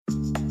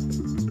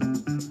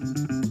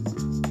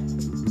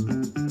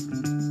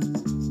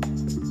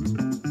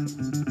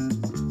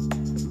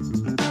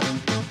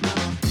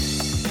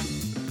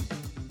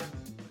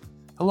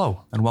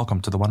Hello, and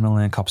welcome to the 1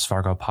 Million Cups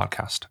Fargo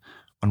podcast.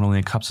 1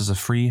 Million Cups is a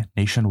free,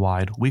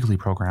 nationwide, weekly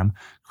program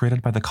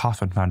created by the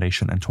Kauffman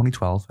Foundation in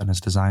 2012 and is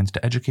designed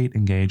to educate,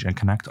 engage, and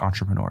connect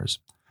entrepreneurs.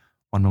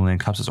 1 Million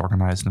Cups is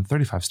organized in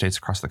 35 states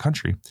across the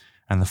country,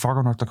 and the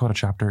Fargo, North Dakota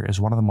chapter is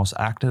one of the most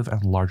active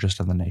and largest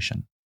in the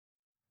nation.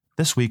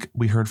 This week,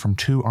 we heard from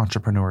two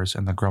entrepreneurs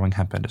in the growing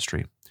hemp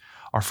industry.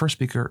 Our first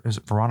speaker is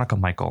Veronica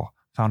Michael,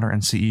 founder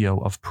and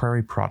CEO of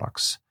Prairie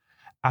Products.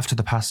 After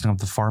the passing of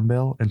the Farm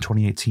Bill in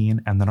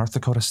 2018 and the North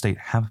Dakota State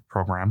Hemp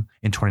Program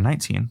in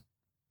 2019,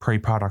 Prairie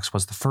Products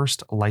was the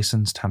first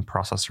licensed hemp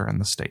processor in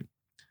the state.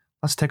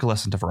 Let's take a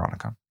listen to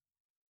Veronica.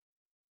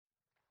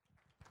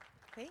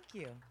 Thank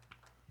you.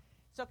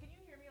 So can you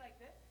hear me like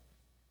this?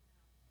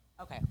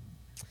 Okay.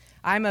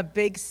 I'm a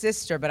big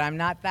sister, but I'm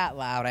not that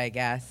loud, I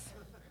guess.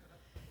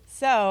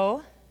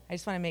 So I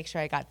just want to make sure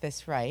I got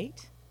this right.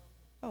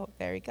 Oh,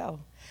 there we go.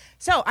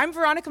 So I'm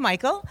Veronica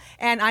Michael,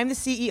 and I'm the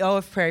CEO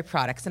of Prairie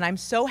Products, and I'm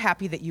so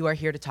happy that you are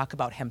here to talk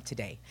about hemp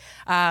today.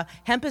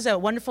 Hemp is a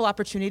wonderful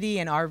opportunity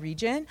in our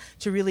region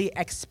to really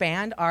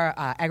expand our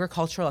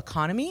agricultural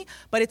economy,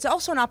 but it's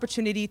also an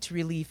opportunity to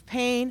relieve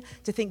pain,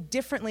 to think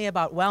differently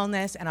about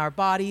wellness and our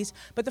bodies.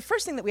 But the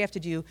first thing that we have to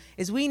do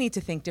is we need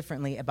to think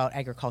differently about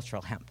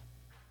agricultural hemp.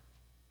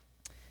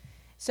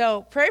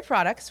 So Prairie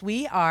Products,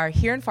 we are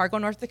here in Fargo,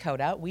 North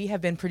Dakota. We have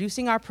been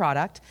producing our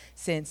product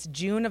since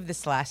June of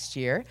this last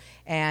year,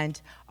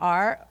 and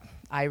I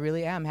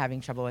really am having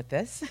trouble with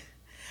this.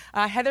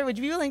 Heather, would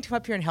you be willing to come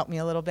up here and help me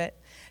a little bit?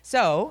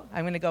 So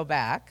I'm going to go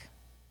back.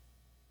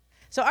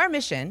 So our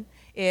mission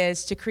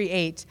is to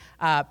create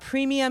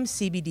premium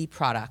CBD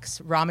products,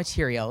 raw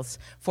materials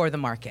for the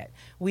market.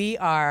 We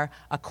are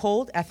a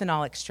cold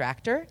ethanol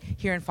extractor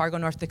here in Fargo,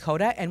 North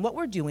Dakota, and what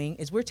we're doing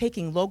is we're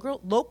taking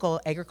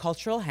local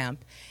agricultural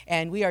hemp,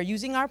 and we are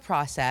using our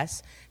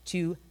process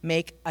to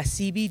make a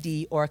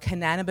CBD or a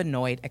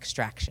cannabinoid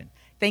extraction.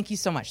 Thank you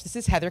so much. This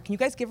is Heather. Can you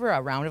guys give her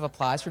a round of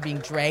applause for being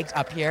dragged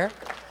up here?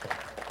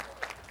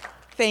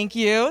 Thank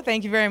you.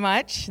 Thank you very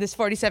much. This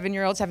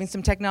 47-year-old's having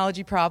some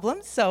technology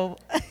problems, so...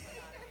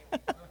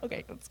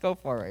 Okay, let's go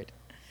forward.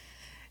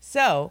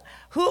 So,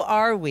 who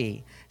are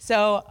we?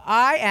 So,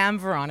 I am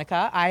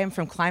Veronica. I am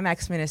from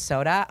Climax,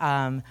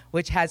 Minnesota,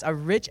 which has a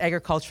rich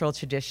agricultural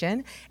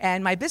tradition.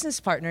 And my business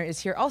partner is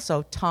here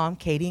also, Tom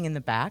Kading in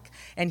the back,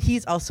 and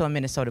he's also a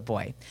Minnesota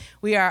boy.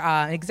 We are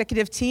an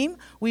executive team.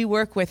 We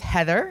work with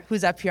Heather,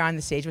 who's up here on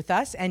the stage with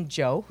us, and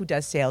Joe, who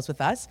does sales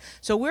with us.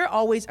 So, we're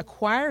always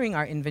acquiring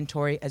our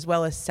inventory as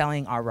well as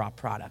selling our raw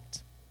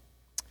product.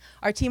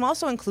 Our team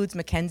also includes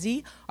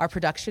Mackenzie, our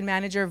production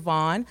manager,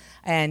 Vaughn,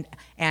 and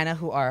Anna,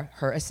 who are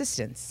her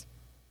assistants.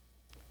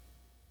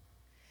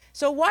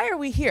 So why are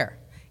we here?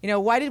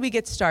 Why did we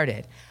get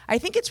started? I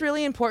think it's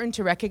really important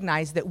to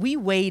recognize that we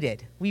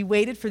waited. We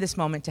waited for this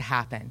moment to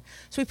happen.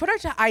 So we put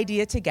our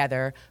idea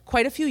together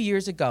quite a few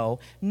years ago,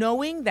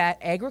 knowing that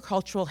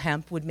agricultural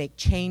hemp would make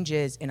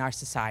changes in our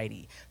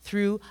society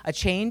through a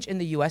change in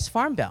the U.S.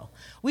 Farm Bill.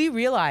 We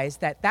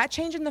realized that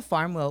change in the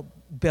Farm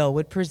Bill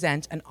would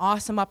present an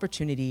awesome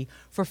opportunity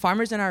for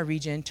farmers in our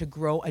region to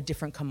grow a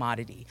different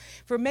commodity.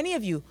 For many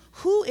of you,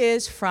 who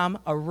is from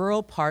a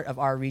rural part of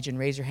our region?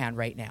 Raise your hand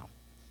right now.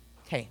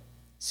 Okay.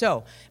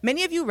 So,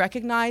 many of you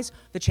recognize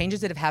the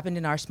changes that have happened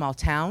in our small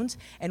towns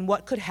and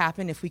what could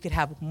happen if we could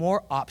have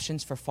more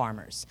options for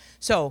farmers.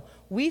 So,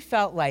 we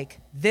felt like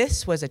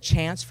this was a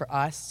chance for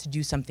us to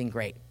do something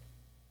great.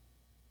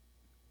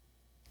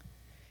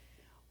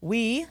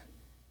 We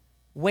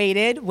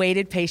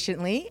waited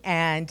patiently,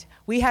 and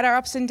we had our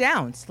ups and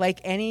downs.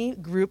 Like any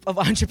group of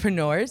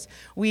entrepreneurs,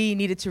 we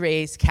needed to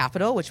raise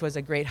capital, which was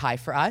a great high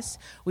for us.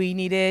 We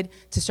needed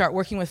to start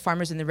working with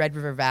farmers in the Red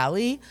River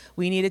Valley.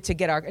 We needed to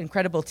get our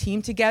incredible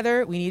team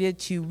together. We needed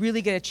to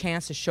really get a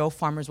chance to show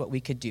farmers what we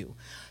could do.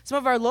 Some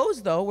of our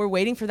lows, though, were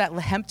waiting for that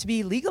hemp to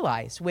be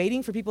legalized,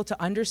 waiting for people to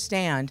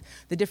understand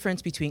the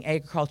difference between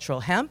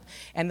agricultural hemp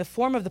and the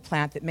form of the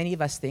plant that many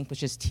of us think,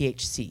 which is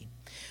THC.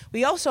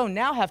 We also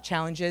now have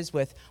challenges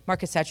with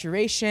market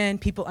saturation,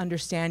 people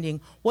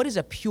understanding what is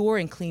a pure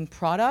and clean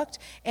product,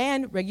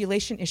 and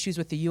regulation issues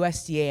with the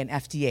USDA and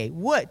FDA,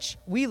 which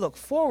we look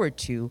forward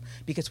to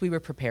because we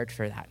were prepared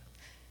for that.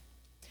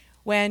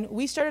 When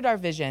we started our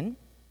vision,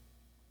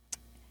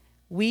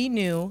 we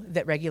knew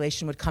that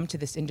regulation would come to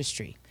this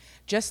industry,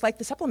 just like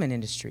the supplement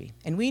industry.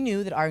 And we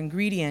knew that our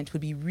ingredient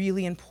would be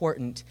really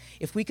important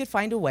if we could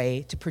find a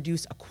way to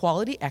produce a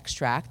quality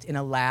extract in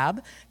a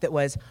lab that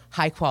was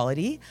high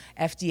quality,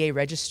 FDA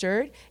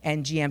registered,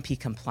 and GMP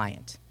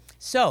compliant.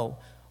 So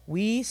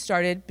we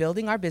started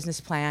building our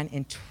business plan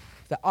in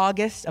the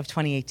August of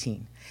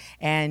 2018.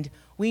 And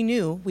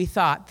we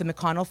thought the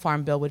McConnell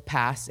Farm Bill would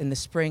pass in the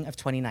spring of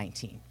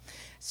 2019.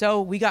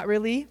 So we got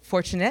really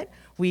fortunate.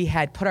 We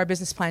had put our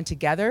business plan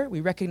together.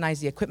 We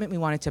recognized the equipment we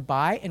wanted to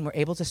buy, and were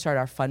able to start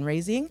our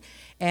fundraising.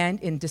 And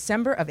in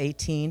December of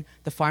 18,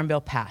 the Farm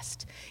Bill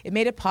passed. It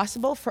made it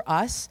possible for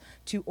us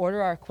to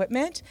order our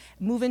equipment,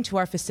 move into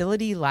our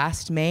facility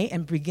last May,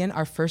 and begin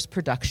our first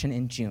production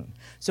in June.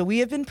 So we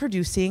have been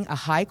producing a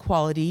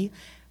high-quality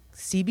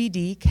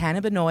CBD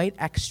cannabinoid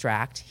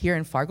extract here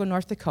in Fargo,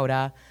 North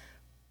Dakota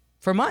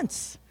for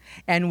months.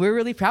 And we're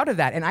really proud of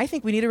that. And I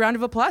think we need a round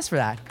of applause for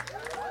that.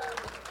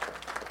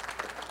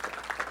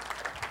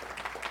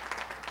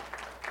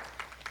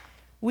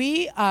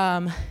 We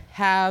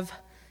have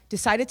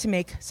decided to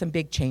make some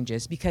big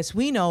changes because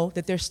we know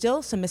that there's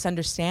still some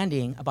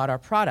misunderstanding about our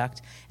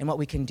product and what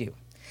we can do.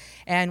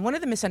 And one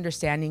of the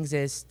misunderstandings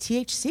is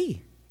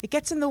THC. It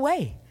gets in the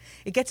way.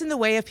 It gets in the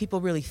way of people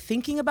really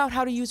thinking about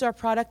how to use our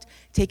product,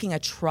 taking a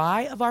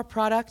try of our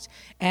product,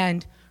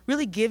 and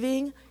really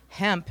giving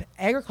hemp,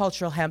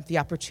 agricultural hemp, the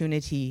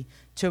opportunity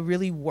to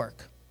really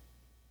work.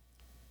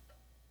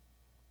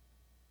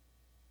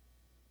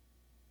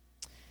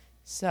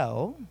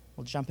 So,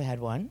 we'll jump ahead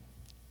one.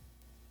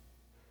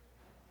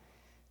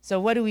 So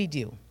what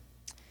do?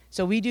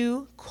 So we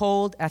do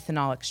cold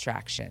ethanol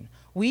extraction.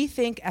 We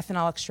think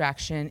ethanol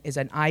extraction is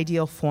an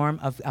ideal form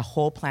of a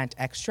whole plant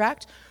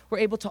extract. We're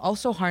able to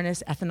also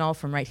harness ethanol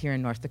from right here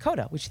in North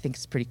Dakota, which I think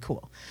is pretty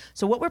cool.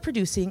 So what we're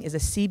producing is a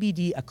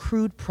CBD, a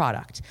crude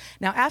product.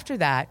 Now after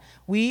that,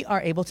 we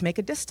are able to make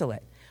a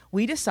distillate.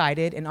 We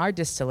decided in our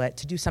distillate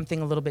to do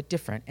something a little bit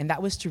different, and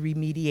that was to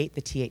remediate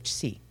the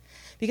THC.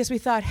 Because we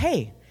thought,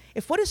 hey,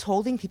 if what is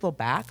holding people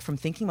back from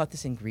thinking about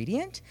this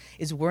ingredient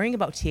is worrying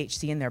about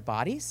THC in their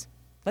bodies,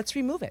 let's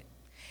remove it.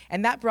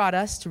 And that brought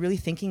us to really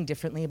thinking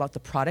differently about the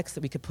products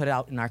that we could put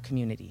out in our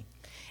community,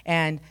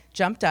 and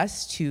jumped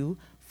us to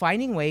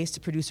finding ways to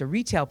produce a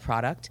retail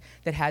product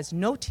that has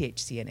no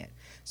THC in it.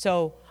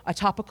 So a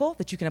topical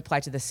that you can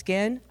apply to the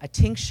skin, a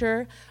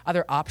tincture,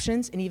 other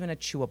options, and even a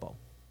chewable.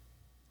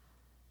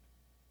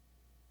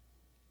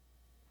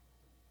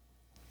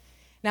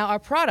 Now our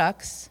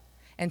products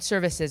and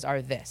services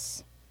are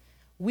this.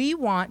 We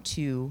want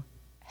to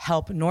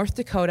help North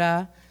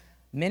Dakota,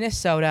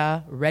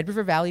 Minnesota, Red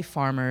River Valley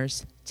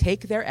farmers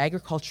take their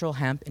agricultural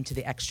hemp into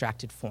the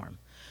extracted form.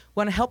 We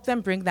want to help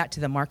them bring that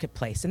to the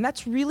marketplace, and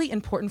that's really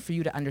important for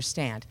you to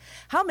understand.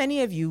 How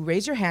many of you,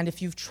 raise your hand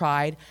if you've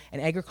tried an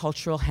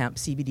agricultural hemp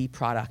CBD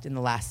product in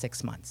the last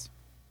 6 months?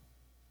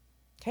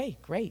 Okay,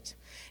 great.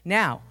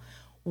 Now,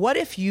 what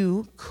if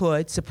you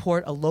could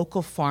support a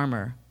local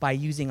farmer by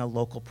using a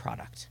local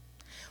product?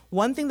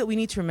 One thing that we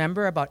need to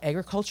remember about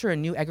agriculture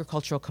and new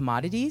agricultural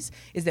commodities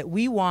is that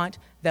we want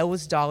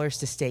those dollars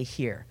to stay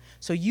here.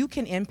 So you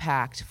can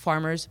impact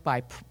farmers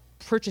by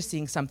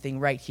purchasing something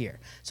right here.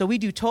 So we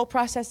do toll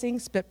processing,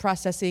 spit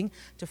processing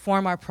to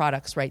form our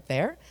products right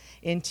there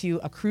into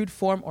a crude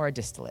form or a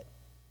distillate.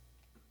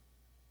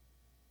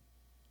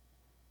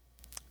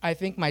 I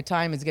think my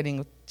time is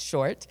getting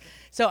short.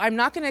 So I'm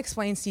not going to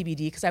explain CBD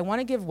because I want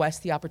to give Wes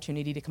the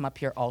opportunity to come up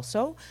here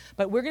also.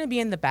 But we're going to be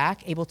in the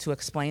back able to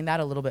explain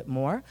that a little bit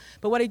more.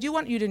 But what I do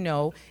want you to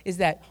know is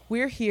that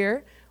we're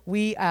here.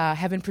 We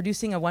have been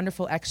producing a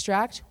wonderful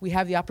extract. We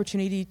have the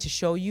opportunity to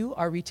show you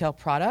our retail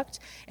product.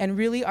 And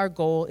really our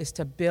goal is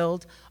to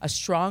build a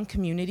strong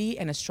community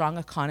and a strong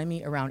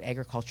economy around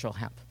agricultural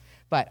hemp.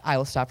 But I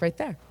will stop right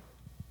there.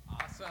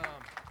 Awesome.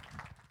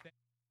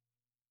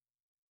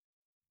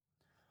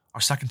 Our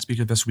second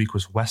speaker this week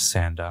was Wes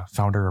Sanda,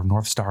 founder of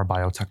North Star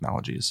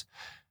Biotechnologies.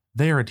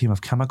 They are a team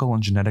of chemical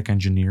and genetic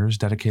engineers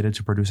dedicated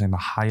to producing the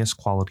highest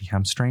quality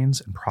hemp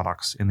strains and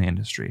products in the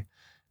industry.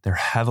 They're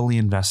heavily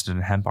invested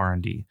in hemp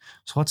R&D.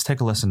 So let's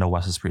take a listen to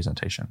Wes's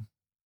presentation.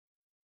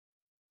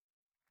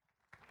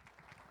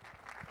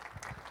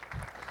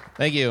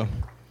 Thank you.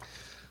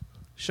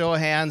 Show of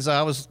hands.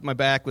 My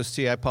back was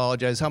to you. I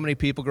apologize. How many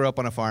people grew up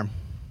on a farm?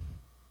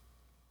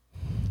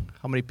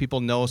 How many people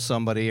know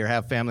somebody or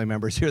have family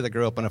members here that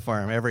grew up on a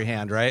farm? Every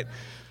hand, right?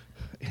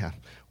 Yeah.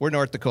 We're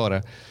North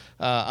Dakota.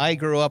 I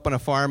grew up on a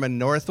farm in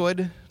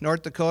Northwood,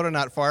 North Dakota,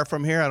 not far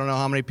from here. I don't know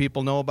how many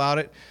people know about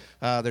it.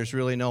 There's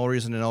really no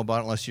reason to know about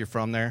it unless you're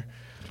from there.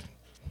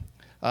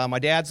 My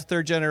dad's a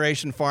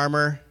third-generation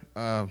farmer,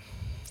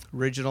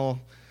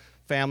 original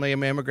family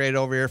immigrated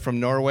over here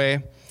from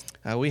Norway.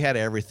 We had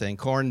everything,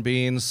 corn,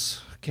 beans,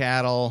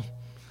 cattle,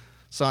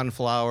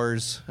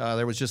 sunflowers.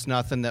 There was just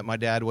nothing that my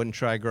dad wouldn't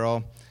try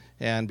grow.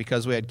 And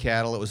because we had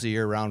cattle, it was a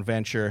year-round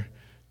venture.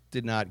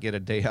 Did not get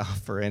a day off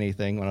for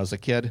anything when I was a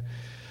kid.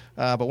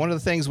 But one of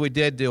the things we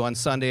did do on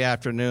Sunday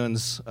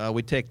afternoons,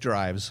 we'd take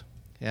drives.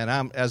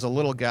 And as a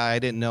little guy, I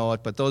didn't know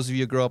it, but those of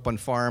you who grew up on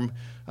farm,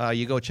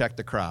 you go check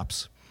the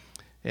crops.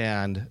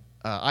 And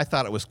I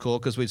thought it was cool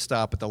because we'd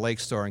stop at the lake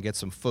store and get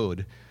some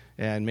food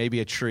and maybe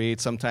a treat,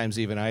 sometimes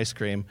even ice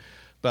cream.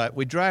 But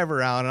we'd drive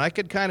around, and I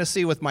could kind of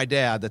see with my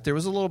dad that there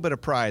was a little bit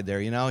of pride there.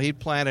 You know,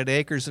 he'd planted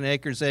acres and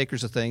acres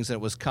of things, and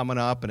it was coming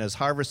up. And as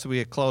harvest would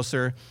get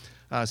closer,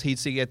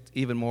 he'd get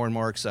even more and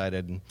more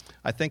excited. And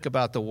I think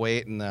about the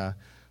weight and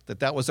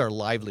that was our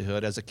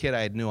livelihood. As a kid,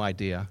 I had no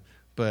idea.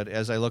 But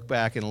as I look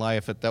back in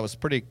life, that was a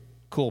pretty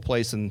cool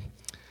place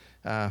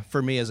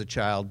for me as a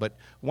child. But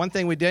one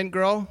thing we didn't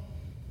grow,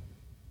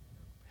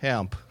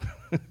 hemp.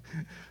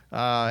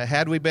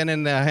 Had we been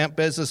in the hemp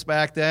business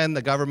back then,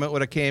 the government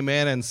would have came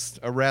in and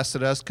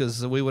arrested us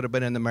because we would have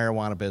been in the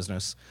marijuana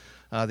business.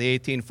 The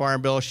 18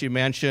 Farm Bill she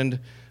mentioned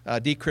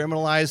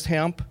decriminalized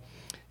hemp,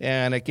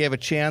 and it gave a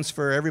chance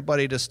for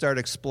everybody to start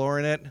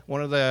exploring it.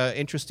 One of the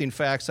interesting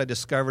facts I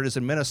discovered is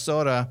in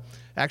Minnesota,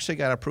 actually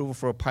got approval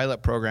for a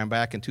pilot program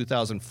back in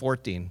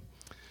 2014.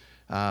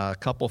 A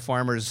couple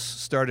farmers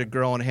started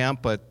growing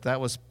hemp, but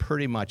that was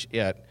pretty much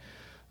it.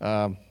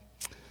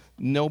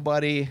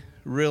 Nobody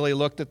really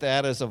looked at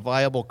that as a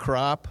viable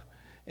crop,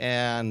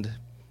 and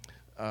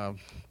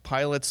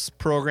pilots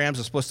programs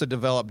are supposed to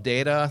develop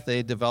data.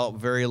 They developed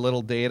very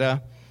little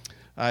data.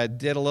 I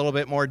did a little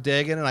bit more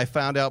digging, and I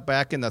found out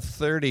back in the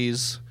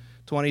 20s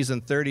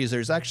and 30s,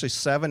 there's actually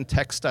 7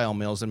 textile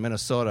mills in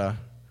Minnesota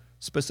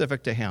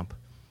specific to hemp.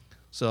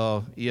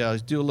 So you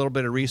do a little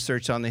bit of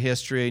research on the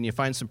history, and you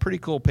find some pretty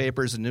cool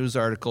papers and news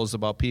articles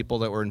about people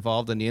that were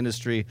involved in the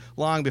industry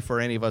long before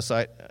any of us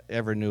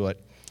ever knew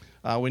it.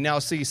 We now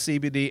see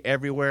CBD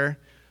everywhere.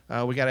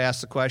 We got to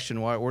ask the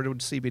question, where did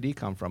CBD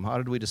come from? How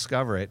did we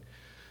discover it?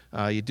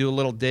 You do a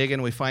little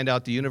digging, we find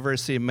out the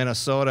University of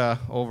Minnesota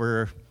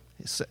over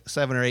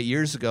 7 or 8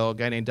 years ago, a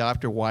guy named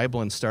Dr.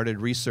 Weiblin started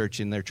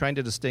researching. They're trying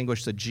to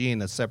distinguish the gene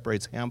that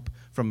separates hemp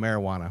from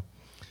marijuana.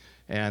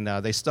 And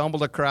they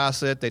stumbled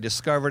across it, they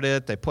discovered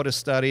it, they put a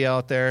study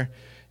out there,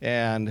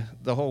 and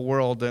the whole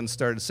world then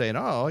started saying,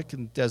 oh, I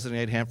can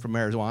designate hemp from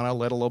marijuana,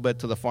 led a little bit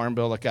to the farm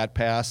bill that got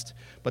passed.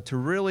 But to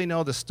really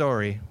know the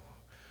story,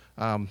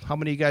 how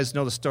many of you guys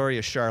know the story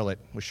of Charlotte,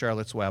 with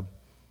Charlotte's Web?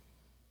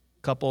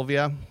 A couple of you?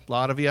 A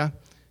lot of you?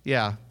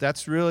 Yeah,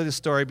 that's really the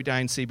story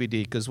behind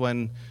CBD, because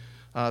when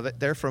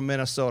they're from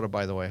Minnesota,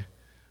 by the way.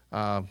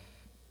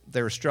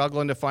 They were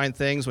struggling to find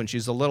things. When she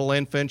was a little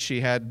infant,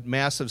 she had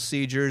massive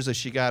seizures. As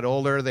she got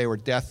older, they were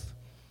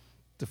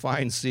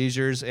death-defying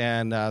seizures.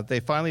 And they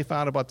finally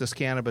found about this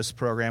cannabis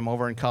program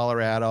over in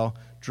Colorado,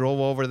 drove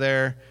over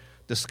there,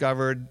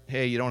 discovered,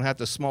 hey, you don't have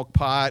to smoke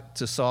pot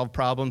to solve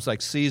problems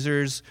like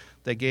seizures.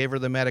 They gave her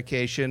the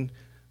medication.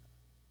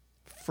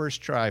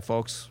 First try,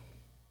 folks.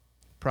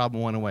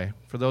 Problem went away.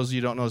 For those of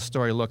you who don't know the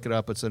story, look it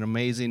up. It's an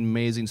amazing,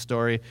 amazing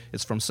story.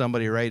 It's from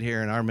somebody right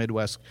here in our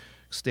Midwest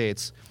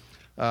states.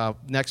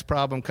 Next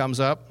problem comes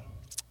up.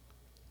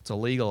 It's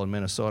illegal in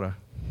Minnesota.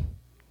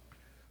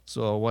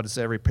 So what does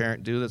every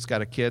parent do that's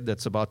got a kid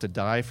that's about to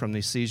die from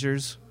these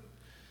seizures?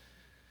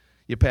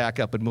 You pack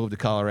up and move to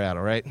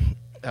Colorado, right?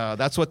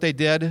 That's what they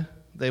did.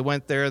 They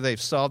went there.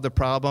 They've solved the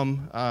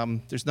problem.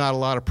 There's not a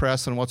lot of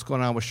press on what's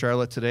going on with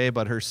Charlotte today,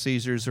 but her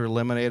seizures are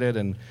eliminated,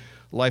 and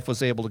life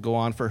was able to go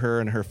on for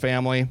her and her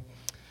family.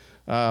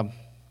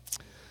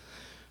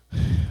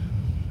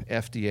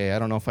 FDA, I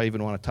don't know if I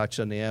even want to touch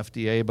on the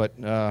FDA, but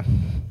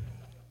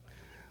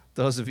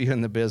those of you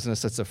in the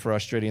business, it's a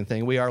frustrating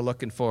thing. We are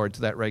looking forward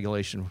to that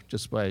regulation,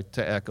 to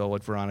echo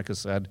what Veronica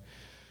said.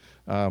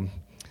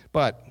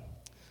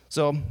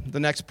 So the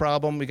next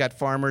problem, we got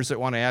farmers that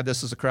want to add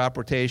this as a crop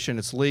rotation.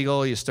 It's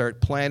legal. You start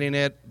planting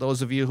it.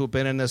 Those of you who've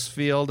been in this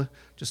field,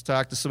 just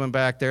talk to someone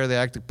back there. They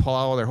actually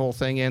plow their whole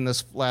thing in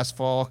this last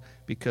fall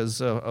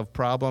because of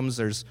problems.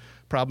 There's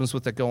problems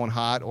with it going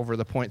hot over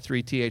the 0.3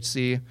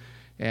 THC.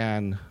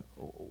 And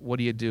what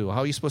do?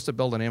 How are you supposed to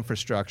build an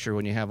infrastructure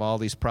when you have all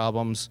these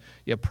problems?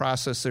 You have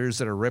processors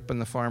that are ripping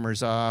the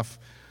farmers off.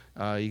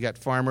 You got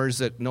farmers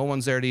that no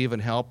one's there to even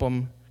help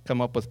them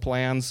come up with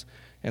plans.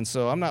 And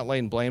so I'm not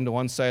laying blame to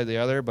one side or the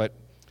other, but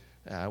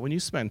when you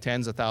spend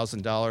tens of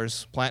thousands of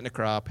dollars planting a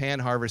crop, hand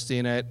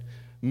harvesting it,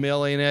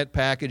 milling it,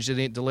 packaging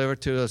it, deliver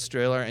it to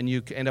Australia, and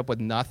you end up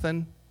with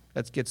nothing,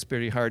 that gets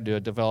pretty hard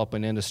to develop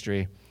an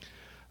industry.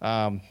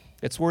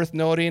 It's worth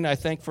noting, I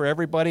think, for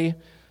everybody,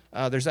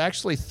 there's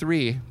actually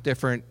 3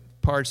 different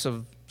parts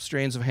of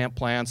strains of hemp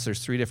plants. There's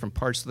 3 different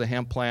parts of the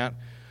hemp plant.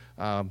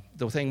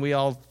 The thing we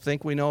all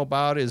think we know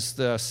about is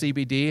the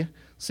CBD.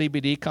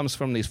 CBD comes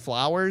from these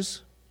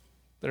flowers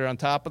that are on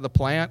top of the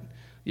plant.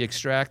 You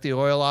extract the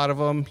oil out of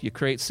them. You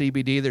create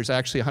CBD. There's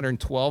actually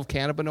 112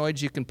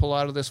 cannabinoids you can pull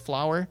out of this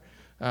flower.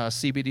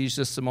 CBD is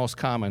just the most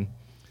common.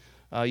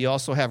 You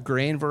also have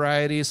grain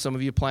varieties. Some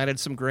of you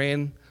planted some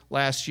grain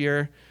last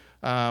year.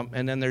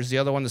 And then there's the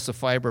other one that's the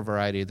fiber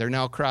variety. They're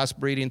now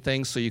crossbreeding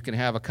things so you can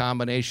have a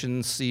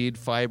combination seed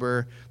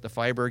fiber. The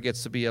fiber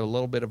gets to be a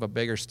little bit of a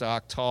bigger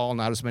stalk, tall,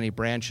 not as many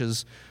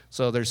branches.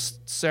 So there's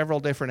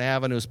several different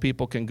avenues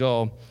people can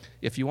go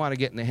if you want to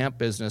get in the hemp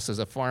business as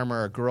a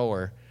farmer or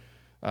grower.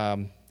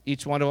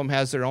 Each one of them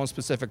has their own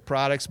specific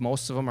products.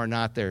 Most of them are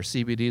not there.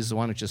 CBD is the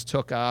one that just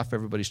took off.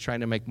 Everybody's trying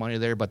to make money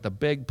there, but the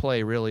big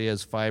play really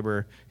is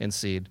fiber and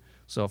seed.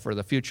 So for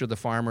the future of the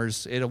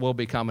farmers, it will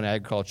become an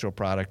agricultural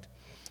product.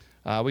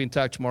 We can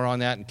touch more on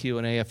that in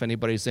Q&A if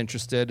anybody's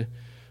interested.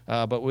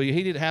 But what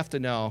you have to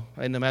know,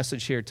 and the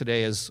message here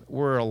today is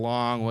we're a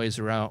long ways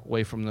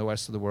away from the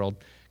rest of the world.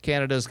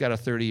 Canada's got a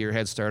 30-year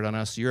head start on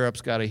us.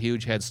 Europe's got a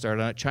huge head start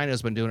on it.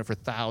 China's been doing it for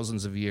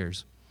thousands of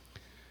years.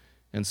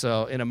 And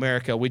so in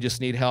America, we just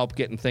need help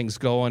getting things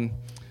going.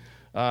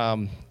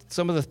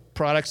 Some of the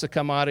products that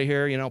come out of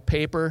here,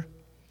 paper.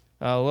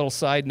 A little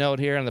side note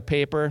here on the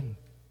paper.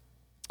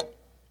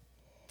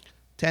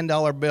 $10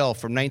 bill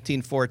from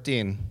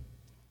 1914.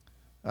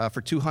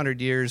 For 200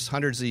 years,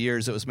 hundreds of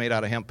years, it was made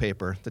out of hemp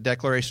paper. The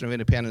Declaration of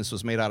Independence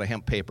was made out of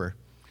hemp paper.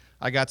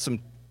 I got some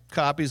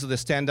copies of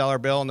this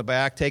 $10 bill in the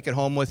back. Take it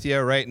home with you,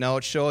 write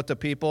notes, show it to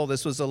people.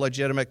 This was a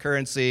legitimate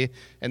currency,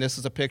 and this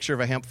is a picture of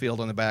a hemp field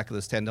on the back of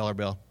this $10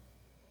 bill.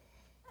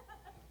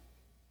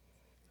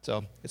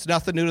 So it's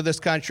nothing new to this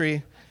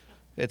country.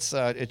 It's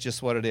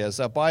just what it is.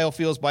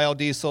 Biofuels,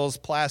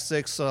 biodiesels,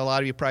 plastics. A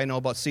lot of you probably know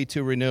about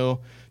C2 Renew,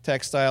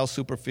 textiles,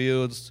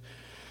 superfoods,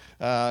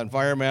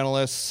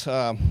 environmentalists.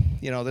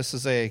 This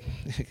is a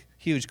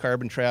huge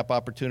carbon trap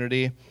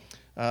opportunity.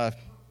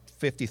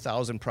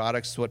 50,000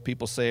 products is what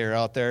people say are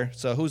out there.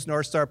 So who's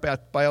Northstar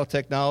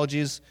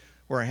Biotechnologies?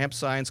 We're a hemp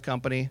science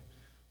company.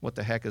 What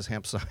the heck is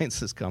hemp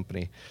sciences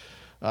company?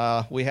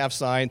 We have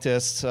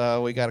scientists.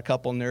 We got a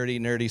couple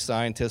nerdy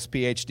scientists,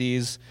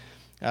 PhDs.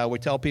 We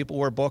tell people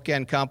we're a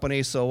bookend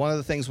company. So one of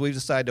the things we've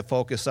decided to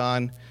focus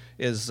on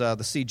is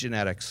the seed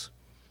genetics.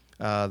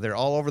 They're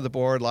all over the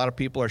board. A lot of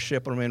people are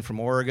shipping them in from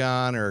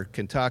Oregon or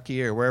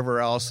Kentucky or wherever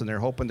else, and they're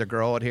hoping to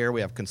grow it here.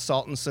 We have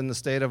consultants in the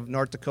state of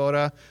North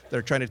Dakota that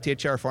are trying to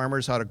teach our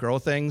farmers how to grow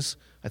things.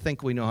 I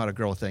think we know how to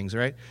grow things,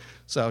 right?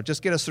 So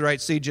just get us the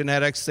right seed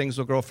genetics. Things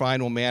will grow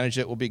fine. We'll manage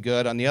it. We'll be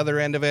good. On the other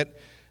end of it,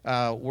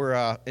 we're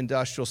an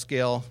industrial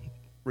scale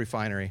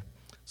refinery.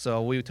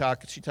 So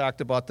she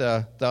talked about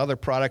the other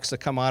products that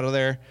come out of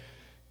there.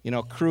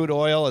 Crude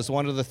oil is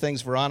one of the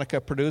things Veronica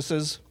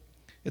produces.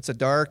 It's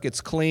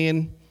it's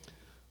clean.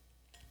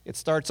 It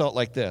starts out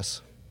like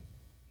this,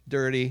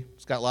 dirty.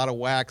 It's got a lot of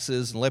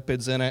waxes and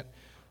lipids in it.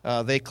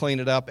 They clean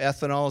it up.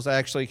 Ethanol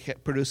actually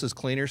produces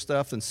cleaner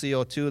stuff than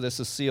CO2. This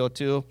is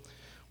CO2.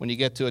 When you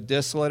get to a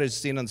distillate, as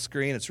seen on the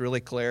screen, it's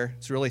really clear.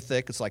 It's really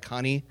thick. It's like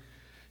honey.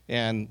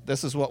 And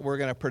this is what we're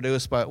going to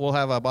produce, but we'll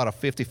have about a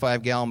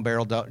 55-gallon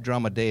barrel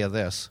drum a day of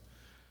this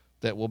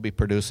that we'll be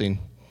producing.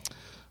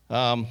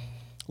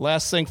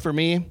 Last thing for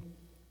me,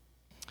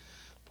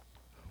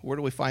 where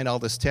do we find all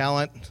this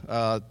talent?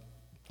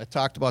 I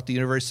talked about the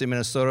University of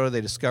Minnesota. They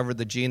discovered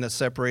the gene that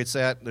separates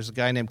that. There's a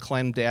guy named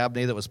Clem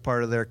Dabney that was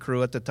part of their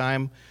crew at the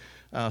time.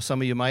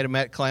 Some of you might have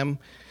met Clem.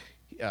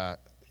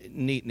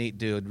 Neat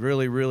dude.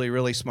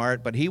 Really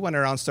smart. But he went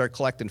around and started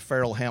collecting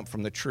feral hemp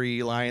from the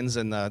tree lines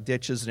and the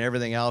ditches and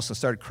everything else and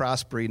started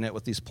crossbreeding it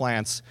with these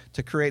plants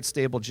to create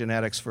stable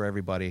genetics for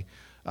everybody.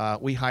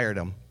 We hired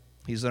him.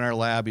 He's in our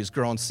lab. He's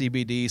growing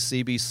CBD,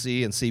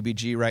 CBC, and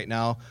CBG right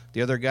now.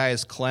 The other guy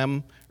is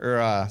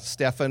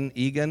Stefan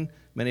Egan.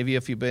 Many of you,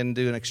 if you've been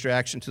doing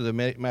extraction to the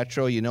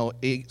metro, you know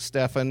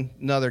Stefan,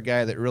 another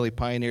guy that really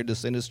pioneered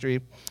this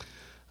industry.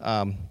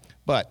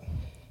 But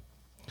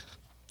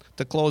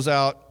to close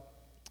out,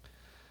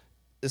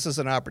 this is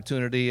an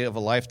opportunity of a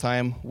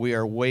lifetime. We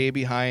are way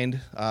behind.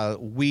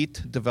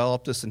 Wheat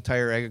developed this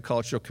entire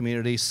agricultural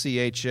community.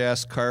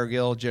 CHS,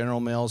 Cargill,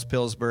 General Mills,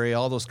 Pillsbury,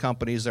 all those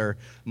companies are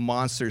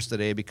monsters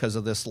today because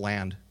of this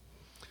land.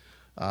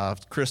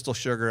 Crystal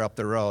Sugar up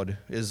the road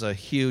is a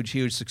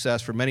huge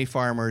success for many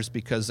farmers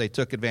because they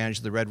took advantage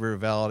of the Red River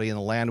Valley and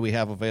the land we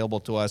have available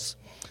to us.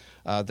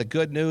 The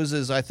good news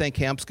is I think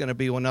hemp's going to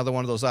be another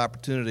one of those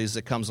opportunities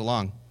that comes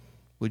along.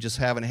 We just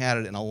haven't had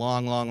it in a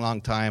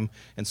long time.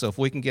 And so if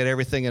we can get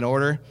everything in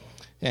order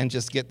and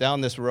just get down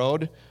this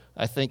road,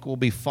 I think we'll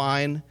be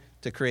fine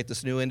to create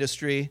this new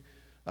industry,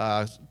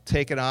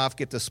 take it off,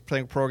 get this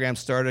program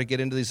started,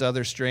 get into these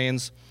other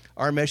strains.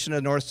 Our mission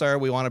at Northstar,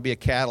 we want to be a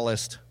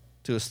catalyst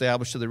to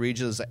establish the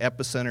region as the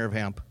epicenter of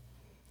hemp.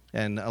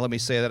 And let me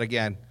say that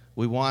again.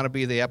 We want to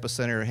be the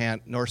epicenter of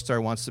hemp.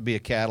 Northstar wants to be a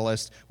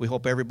catalyst. We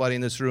hope everybody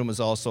in this room is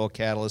also a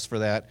catalyst for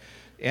that.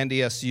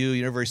 NDSU,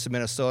 University of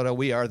Minnesota,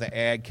 we are the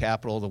ag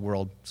capital of the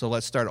world. So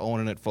let's start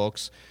owning it,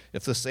 folks.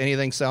 If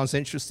anything sounds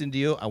interesting to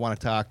you, I want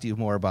to talk to you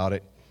more about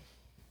it.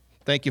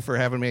 Thank you for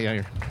having me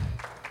here.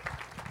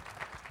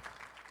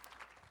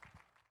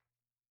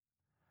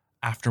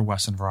 After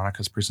Wes and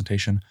Veronica's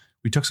presentation,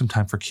 we took some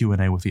time for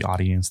Q&A with the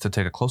audience to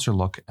take a closer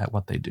look at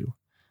what they do.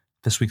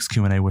 This week's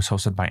Q&A was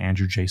hosted by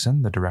Andrew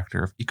Jason, the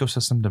Director of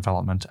Ecosystem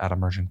Development at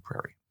Emerging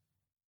Prairie.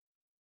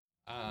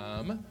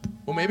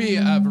 Well, maybe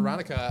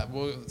Veronica,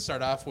 we'll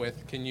start off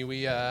with, can you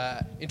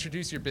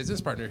introduce your business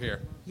partner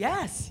here?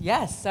 Yes.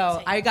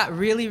 So I got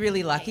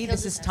really lucky.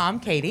 This is Tom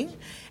Kading,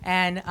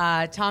 and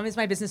Tom is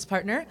my business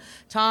partner.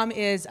 Tom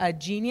is a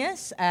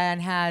genius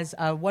and has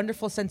a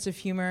wonderful sense of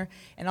humor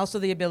and also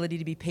the ability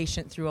to be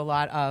patient through a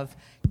lot of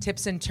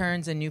tips and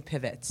turns and new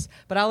pivots.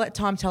 But I'll let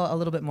Tom tell a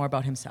little bit more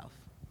about himself.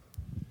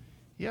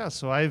 Yeah,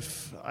 so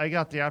I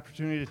got the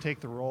opportunity to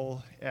take the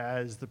role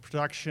as the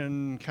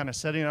production, kind of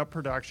setting up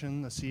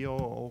production, the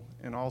COO,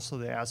 and also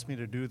they asked me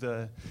to do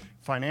the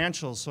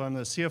financials. So I'm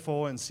the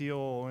CFO and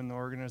COO in the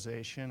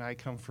organization. I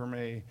come from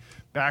a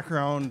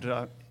background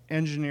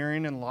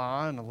engineering and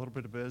law and a little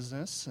bit of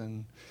business,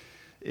 and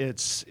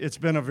it's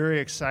been a very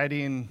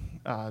exciting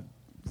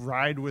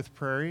ride with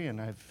Prairie,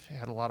 and I've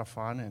had a lot of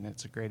fun, and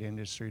it's a great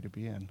industry to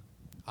be in.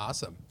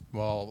 Awesome.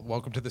 Well,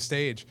 welcome to the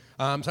stage.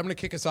 So I'm going to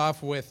kick us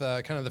off with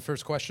kind of the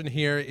first question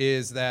here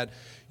is that,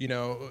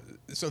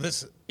 so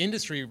this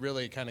industry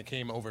really kind of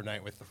came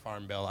overnight with the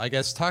Farm Bill. I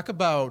guess talk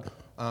about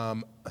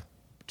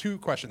two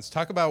questions.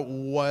 Talk about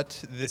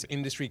what this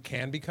industry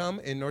can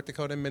become in North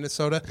Dakota and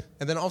Minnesota,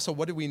 and then also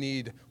what do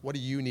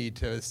you need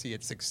to see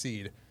it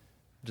succeed?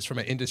 just from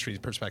an industry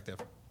perspective?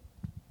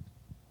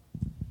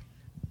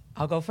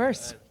 I'll go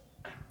first.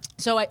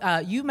 So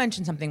you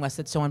mentioned something, Wes,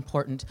 that's so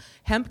important.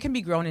 Hemp can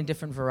be grown in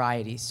different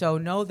varieties. So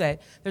know that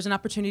there's an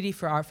opportunity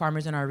for our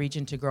farmers in our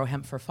region to grow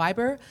hemp for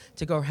fiber,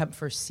 to grow hemp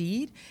for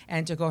seed,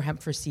 and to grow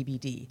hemp for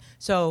CBD.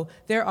 So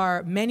there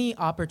are many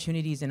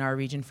opportunities in our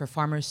region for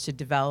farmers to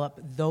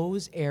develop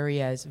those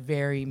areas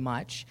very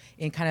much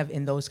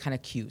in those kind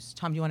of cues.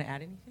 Tom, do you want to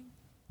add anything?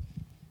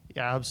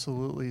 Yeah,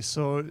 absolutely.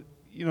 So,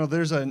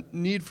 there's a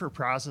need for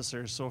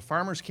processors. So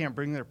farmers can't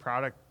bring their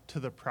product to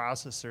the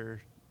processor.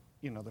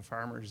 The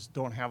farmers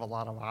don't have a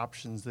lot of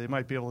options. They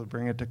might be able to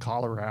bring it to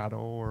Colorado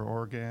or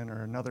Oregon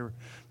or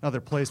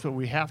another place, but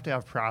we have to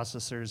have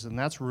processors, and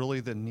that's really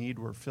the need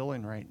we're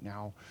filling right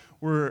now.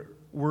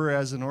 We're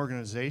as an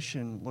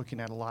organization looking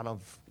at a lot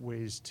of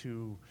ways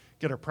to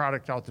get our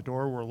product out the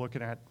door. We're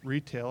looking at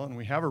retail, and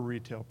we have a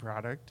retail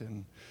product,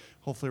 and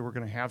hopefully we're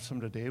going to have some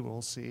today.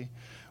 We'll see.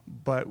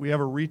 But we have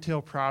a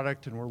retail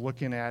product, and we're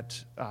looking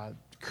at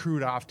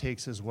crude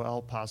offtakes as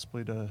well,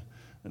 possibly to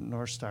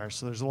North Star.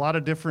 So there's a lot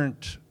of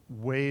different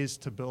ways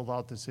to build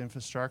out this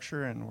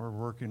infrastructure, and we're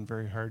working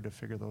very hard to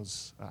figure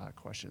those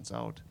questions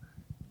out.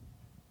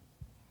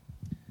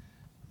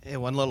 Hey,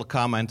 one little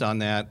comment on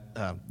that.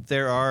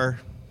 There are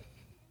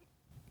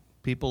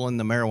people in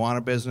the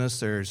marijuana business.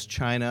 There's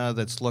China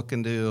that's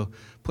looking to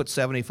put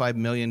 $75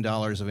 million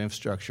of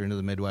infrastructure into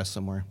the Midwest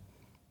somewhere.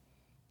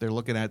 They're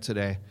looking at it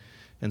today.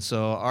 And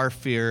so our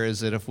fear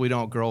is that if we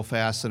don't grow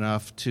fast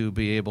enough to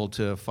be able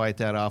to fight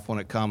that off when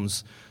it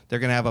comes, they're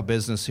going to have a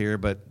business here,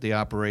 but the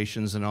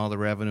operations and all the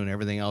revenue and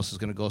everything else is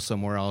going to go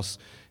somewhere else,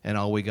 and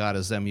all we got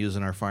is them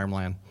using our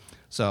farmland.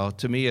 So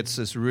to me, it's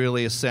just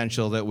really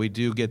essential that we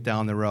do get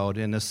down the road,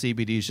 and the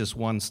CBD is just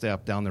one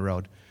step down the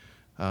road.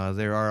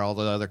 There are all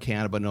the other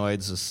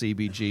cannabinoids, the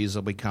CBGs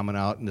will be coming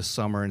out in the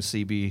summer, and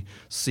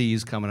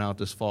CBCs coming out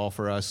this fall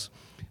for us.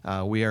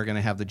 We are going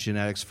to have the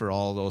genetics for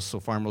all of those,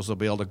 so farmers will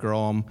be able to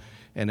grow them.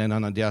 And then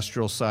on the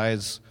industrial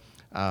sides,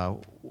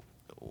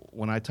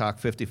 when I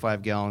talk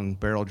 55-gallon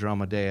barrel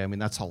drum a day, I mean,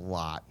 that's a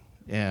lot.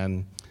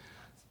 And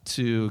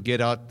to get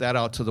that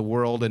out to the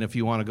world, and if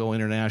you want to go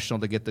international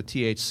to get the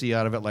THC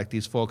out of it like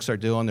these folks are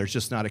doing, there's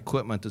just not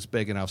equipment that's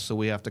big enough, so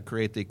we have to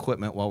create the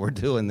equipment while we're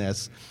doing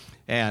this,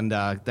 and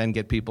then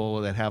get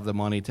people that have the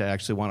money to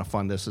actually want to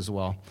fund this as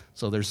well.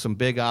 So there's some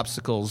big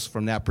obstacles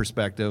from that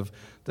perspective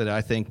that I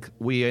think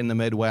we in the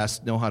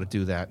Midwest know how to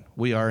do that.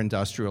 We are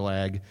industrial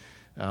ag.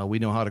 We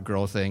know how to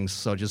grow things,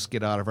 so just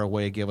get out of our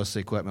way, give us the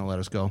equipment, let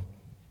us go.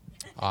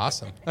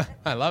 Awesome.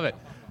 I love it.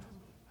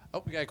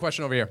 Oh, we got a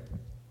question over here.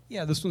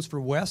 Yeah, this one's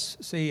for Wes.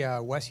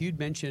 Wes, you'd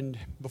mentioned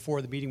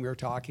before the meeting we were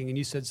talking, and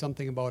you said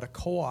something about a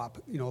co-op.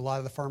 A lot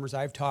of the farmers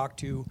I've talked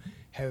to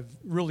have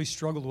really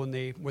struggled when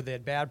they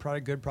had bad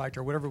product, good product,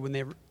 or whatever. When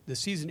the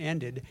season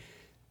ended,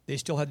 they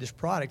still had this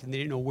product, and they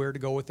didn't know where to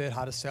go with it,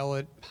 how to sell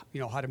it,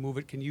 how to move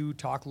it. Can you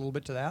talk a little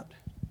bit to that?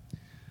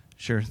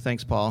 Sure.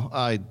 Thanks, Paul.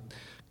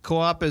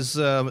 Co-op is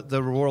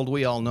the world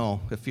we all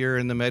know. If you're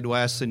in the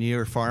Midwest and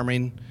you're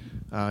farming,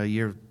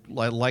 you're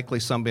likely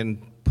some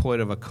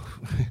point of a,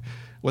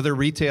 whether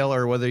retail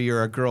or whether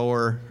you're a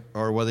grower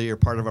or whether you're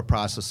part of a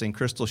processing.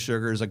 Crystal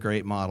Sugar is a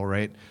great model,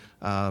 right?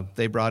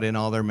 They brought in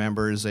all their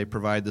members, they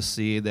provide the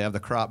seed, they have the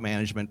crop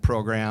management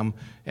program,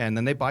 and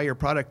then they buy your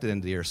product at the end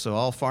of the year. So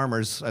all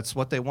farmers, that's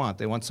what they want.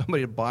 They want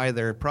somebody to buy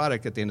their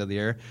product at the end of the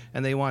year,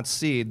 and they want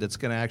seed that's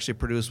going to actually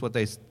produce what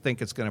they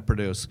think it's going to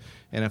produce.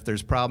 And if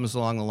there's problems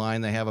along the line,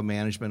 they have a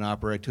management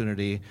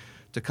opportunity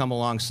to come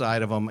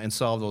alongside of them and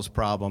solve those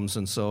problems.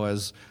 And so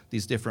as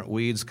these different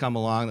weeds come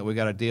along that we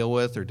got to deal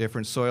with, or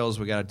different soils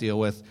we got to deal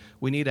with,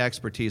 we need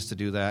expertise to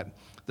do that.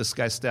 This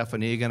guy,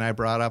 Stefan Egan, I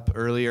brought up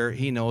earlier,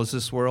 he knows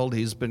this world.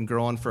 He's been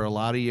growing for a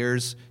lot of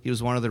years. He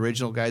was one of the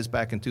original guys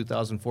back in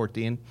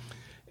 2014.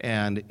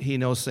 And he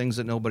knows things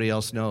that nobody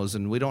else knows.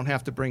 And we don't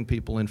have to bring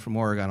people in from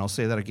Oregon. I'll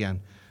say that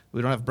again.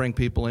 We don't have to bring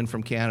people in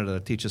from Canada to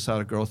teach us how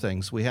to grow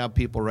things. We have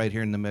people right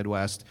here in the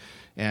Midwest.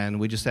 And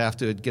we just have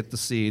to get the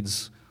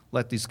seeds,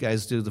 let these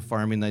guys do the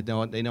farming they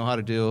know how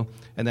to do,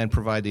 and then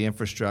provide the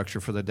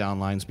infrastructure for the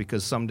downlines,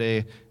 because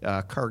someday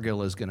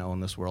Cargill is going to own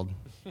this world.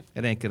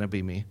 It ain't going to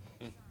be me.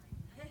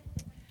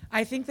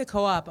 I think the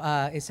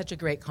co-op is such a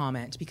great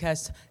comment,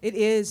 because it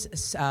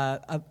is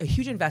a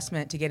huge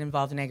investment to get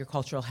involved in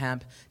agricultural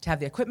hemp, to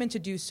have the equipment to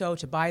do so,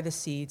 to buy the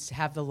seeds, to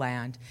have the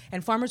land,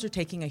 and farmers are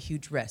taking a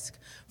huge risk.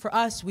 For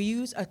us, we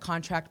use a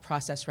contract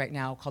process right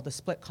now called the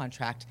split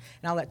contract,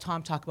 and I'll let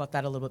Tom talk about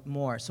that a little bit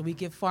more. So we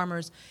give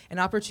farmers an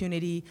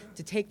opportunity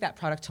to take that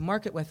product to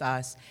market with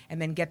us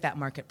and then get that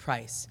market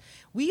price.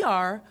 We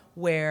are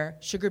where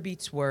sugar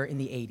beets were in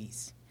the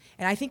 80s.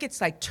 And I think it's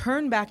like,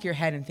 turn back your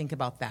head and think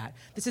about that.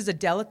 This is a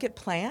delicate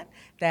plant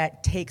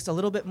that takes a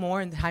little bit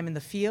more time in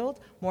the field,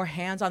 more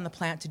hands on the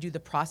plant to do the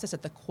process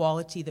at the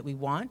quality that we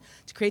want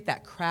to create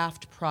that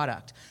craft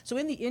product. So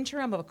in the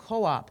interim of a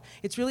co-op,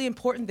 it's really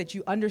important that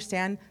you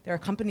understand there are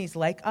companies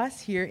like us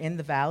here in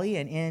the Valley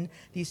and in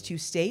these two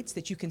states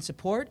that you can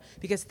support,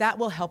 because that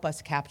will help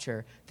us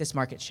capture this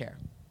market share.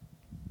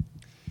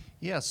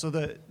 Yeah, so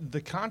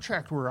the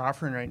contract we're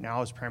offering right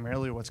now is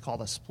primarily what's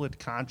called a split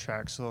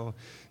contract. So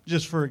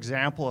just for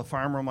example, a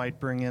farmer might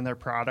bring in their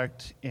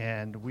product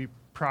and we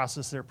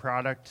process their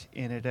product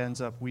and it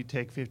ends up we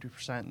take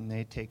 50% and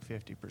they take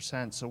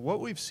 50%. So what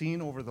we've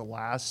seen over the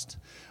last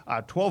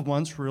 12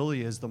 months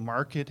really is the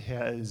market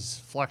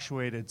has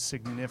fluctuated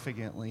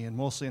significantly and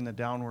mostly in the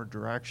downward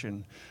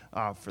direction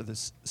for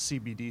this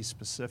CBD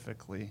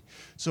specifically.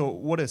 So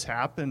what has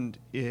happened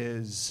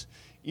is,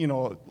 you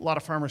know, a lot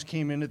of farmers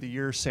came into the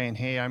year saying,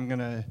 hey, I'm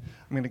gonna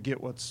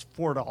get what's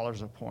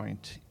 $4 a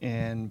point.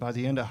 And by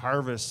the end of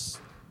harvest,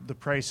 the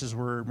prices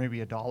were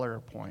maybe $1 a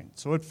point.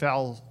 So it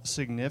fell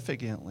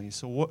significantly.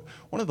 So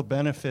one of the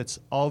benefits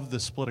of the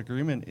split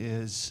agreement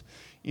is,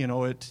 you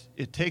know, it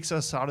takes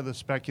us out of the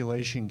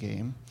speculation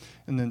game.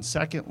 And then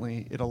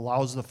secondly, it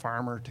allows the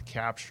farmer to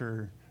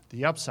capture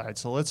the upside.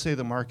 So let's say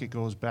the market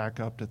goes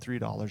back up to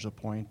 $3 a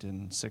point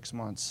in 6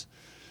 months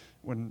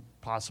when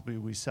possibly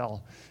we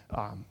sell.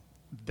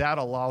 That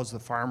allows the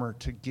farmer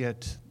to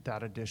get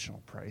that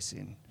additional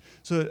pricing.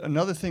 So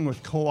another thing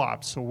with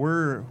co-ops, so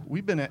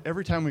we've been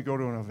every time we go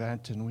to an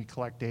event and we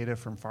collect data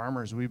from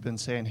farmers, we've been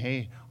saying,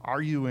 hey,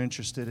 are you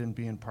interested in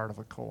being part of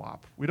a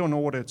co-op? We don't know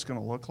what it's going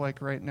to look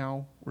like right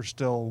now. We're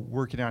still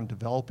working on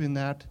developing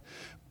that,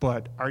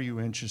 but are you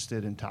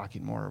interested in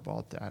talking more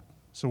about that?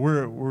 So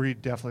we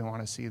definitely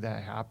want to see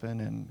that happen,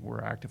 and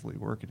we're actively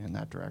working in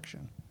that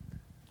direction.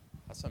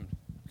 Awesome.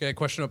 Okay, a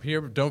question up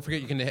here. Don't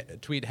forget you can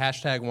tweet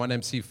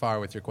 #1MCFAR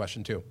with your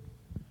question too.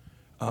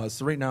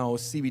 So right now,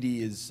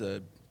 CBD is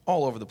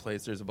all over the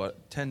place. There's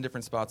about 10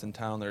 different spots in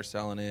town that are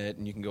selling it,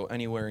 and you can go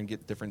anywhere and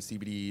get different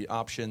CBD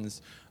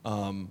options.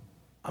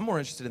 I'm more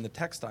interested in the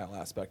textile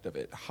aspect of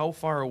it. How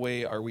far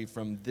away are we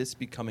from this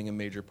becoming a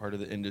major part of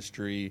the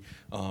industry,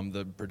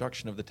 the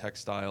production of the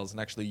textiles, and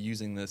actually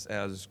using this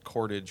as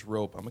cordage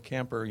rope? I'm a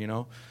camper, you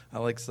know. I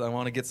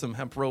want to get some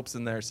hemp ropes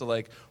in there. So,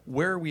 like,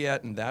 where are we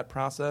at in that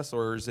process,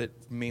 or is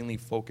it mainly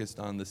focused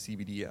on the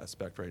CBD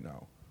aspect right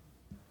now?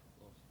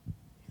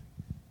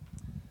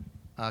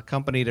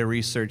 Company to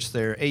research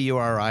there,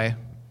 AURI.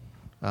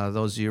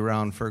 Those of you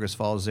around Fergus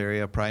Falls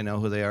area probably know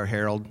who they are,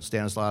 Harold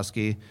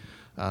Stanislawski.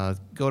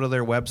 Go to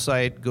their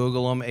website,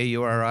 Google them,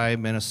 AURI,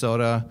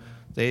 Minnesota.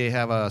 They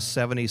have a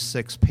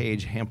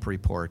 76-page hemp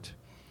report.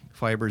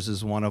 Fibers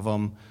is one of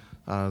them.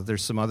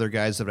 There's some other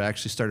guys that have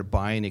actually started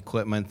buying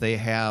equipment. They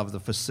have the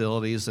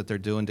facilities that they're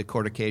doing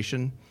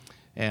decortication,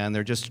 and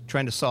they're just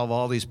trying to solve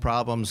all these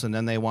problems, and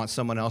then they want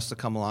someone else to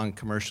come along and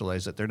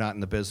commercialize it. They're not in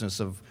the business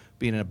of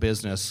being in a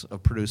business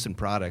of producing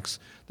products.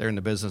 They're in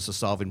the business of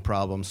solving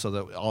problems so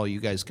that all you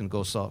guys can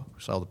go sell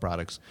the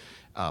products.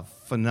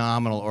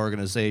 Phenomenal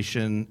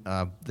organization.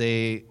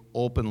 They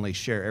openly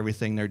share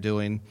everything they're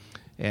doing,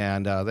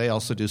 and they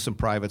also do some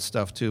private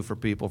stuff too for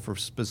people for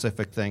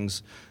specific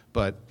things.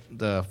 But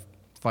the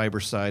fiber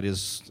side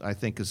I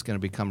think is going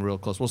to become real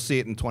close. We'll see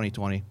it in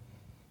 2020.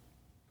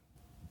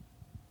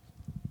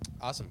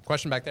 Awesome.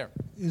 Question back there.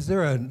 Is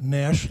there a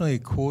nationally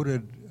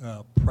quoted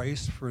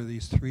price for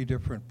these 3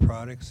 different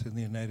products in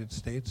the United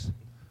States?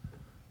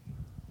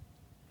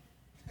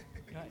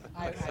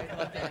 I'd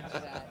love to answer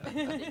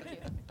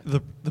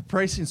that. The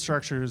pricing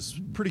structure is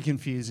pretty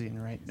confusing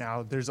right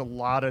now. There's a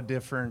lot of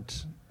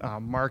different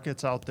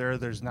markets out there.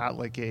 There's not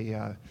like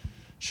a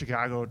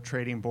Chicago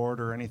trading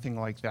board or anything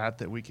like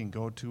that we can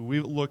go to.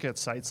 We look at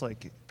sites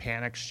like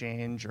Pan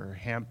Exchange or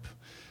Hemp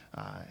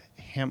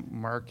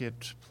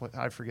Market.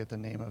 I forget the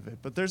name of it,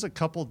 but there's a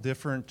couple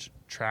different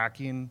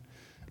tracking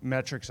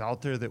metrics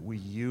out there that we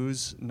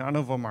use. None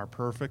of them are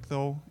perfect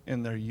though,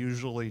 and they're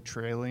usually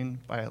trailing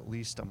by at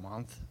least a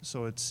month.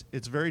 So it's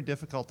very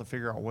difficult to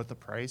figure out what the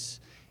price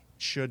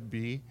should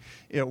be.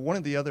 One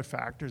of the other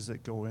factors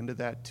that go into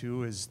that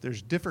too is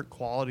there's different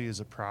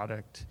qualities of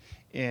product.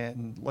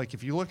 And like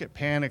if you look at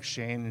Pan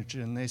Exchange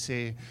and they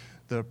say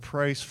the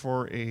price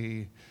for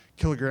a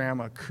kilogram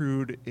of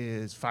crude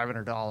is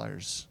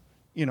 $500,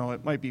 you know,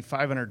 it might be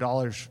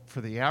 $500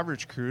 for the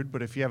average crude,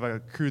 but if you have a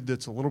crude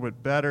that's a little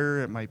bit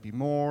better, it might be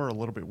more, a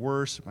little bit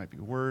worse, it might be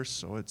worse.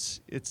 So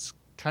it's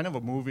kind of a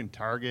moving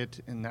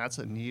target, and that's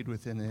a need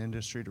within the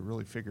industry to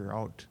really figure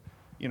out,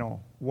 you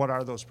know, what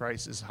are those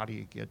prices, how do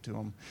you get to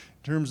them.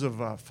 In terms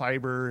of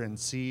fiber and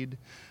seed,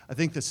 I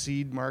think the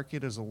seed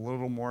market is a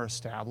little more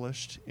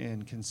established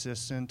and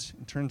consistent.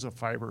 In terms of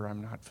fiber, I'm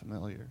not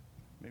familiar.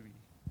 Maybe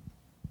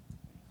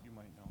you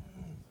might know.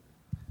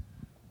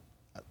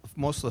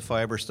 Most of the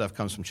fiber stuff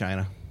comes from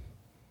China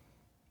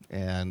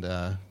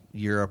and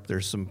Europe.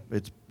 There's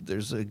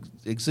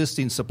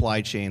existing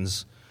supply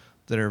chains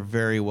that are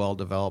very well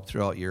developed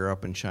throughout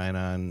Europe and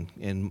China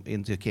and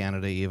into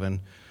Canada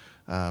even.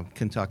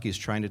 Kentucky's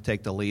trying to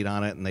take the lead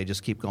on it, and they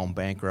just keep going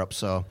bankrupt.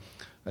 So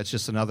that's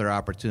just another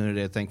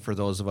opportunity, I think, for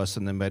those of us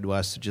in the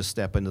Midwest to just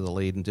step into the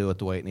lead and do it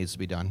the way it needs to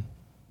be done.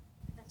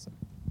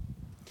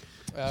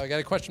 I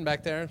got a question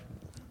back there.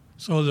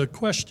 So the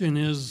question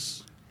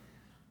is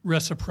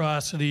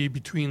reciprocity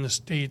between the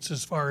states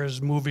as far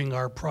as moving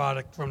our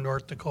product from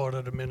North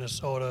Dakota to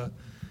Minnesota.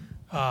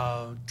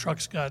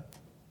 Trucks got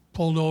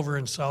pulled over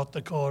in South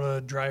Dakota,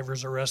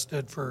 drivers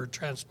arrested for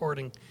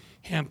transporting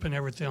hemp and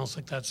everything else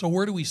like that. So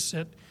where do we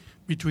sit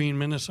between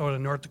Minnesota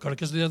and North Dakota?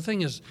 Because the other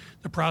thing is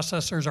the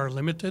processors are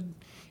limited,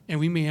 and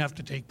we may have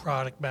to take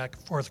product back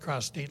and forth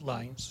across state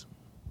lines.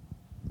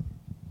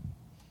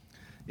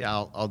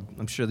 Yeah,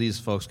 I'm sure these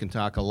folks can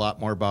talk a lot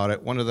more about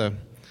it.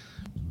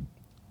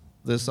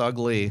 This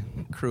ugly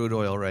crude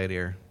oil right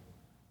here,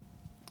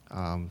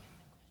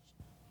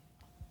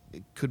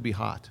 it could be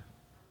hot.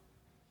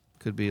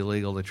 Could be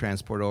illegal to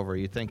transport over.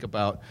 You think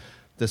about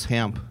this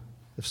hemp,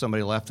 if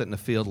somebody left it in the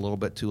field a little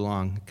bit too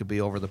long, it could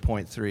be over the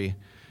 0.3.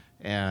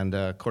 And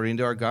according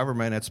to our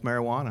government, it's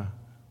marijuana.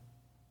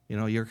 You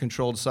know, you're a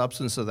controlled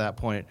substance at that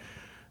point.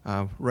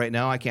 Right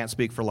now, I can't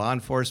speak for law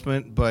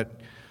enforcement,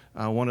 but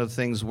one of the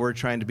things we're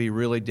trying to be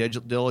really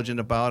diligent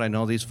about, I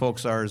know these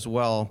folks are as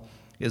well,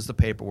 is the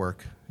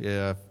paperwork.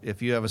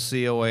 If you have a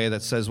COA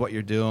that says what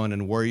you're doing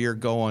and where you're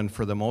going,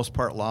 for the most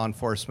part, law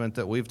enforcement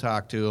that we've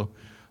talked to,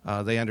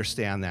 they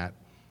understand that.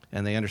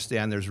 And they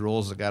understand there's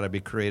rules that got to be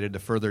created to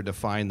further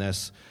define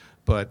this.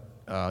 But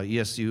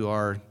yes, you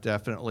are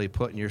definitely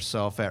putting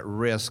yourself at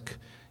risk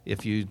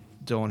if you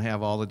don't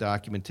have all the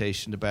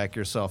documentation to back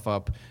yourself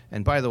up.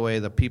 And by the way,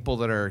 the people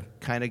that are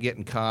kind of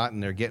getting caught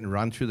and they're getting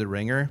run through the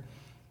ringer,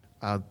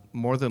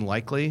 more than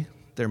likely,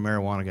 they're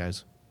marijuana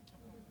guys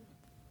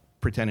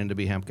pretending to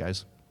be hemp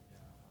guys.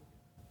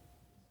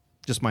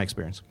 Just my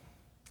experience.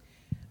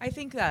 I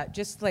think that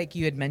just like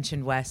you had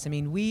mentioned, Wes, I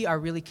mean, we are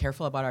really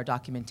careful about our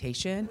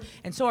documentation,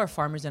 and so are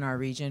farmers in our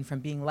region,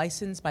 from being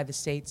licensed by the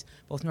states,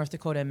 both North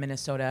Dakota and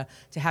Minnesota,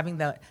 to having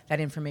that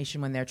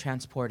information when they're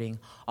transporting.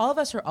 All of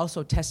us are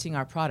also testing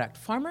our product.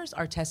 Farmers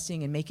are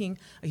testing and making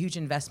a huge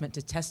investment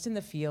to test in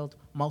the field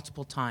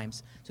multiple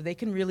times so they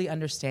can really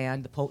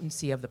understand the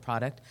potency of the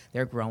product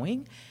they're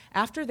growing.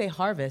 After they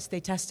harvest,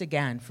 they test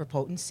again for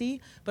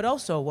potency, but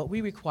also what we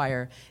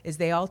require is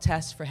they all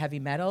test for heavy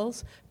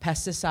metals,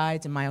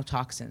 pesticides, and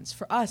mycotoxins.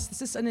 For us,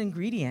 this is an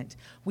ingredient.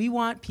 We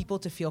want people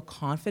to feel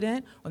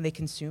confident when they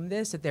consume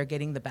this that they're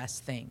getting the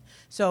best thing.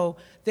 So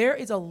there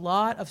is a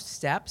lot of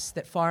steps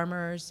that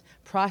farmers,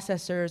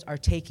 processors are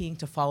taking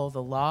to follow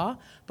the law,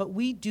 but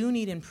we do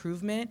need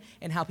improvement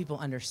in how people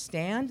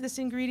understand this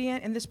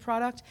ingredient and this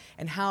product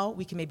and how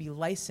we can maybe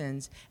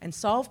license and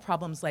solve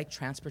problems like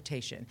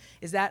transportation.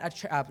 Is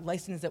that a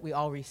license that we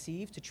all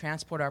receive to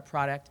transport our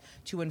product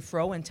to and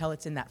fro until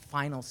it's in that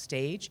final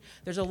stage?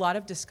 There's a lot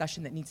of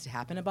discussion that needs to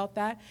happen about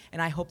that,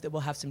 and I hope that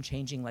we'll have some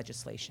changing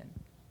legislation.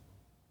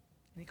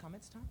 Any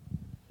comments, Tom?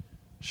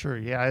 Sure.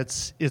 Yeah,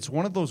 it's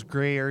one of those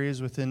gray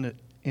areas within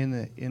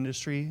the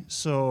industry.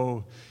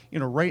 So,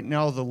 right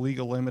now the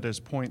legal limit is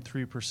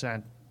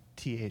 0.3%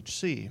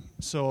 THC.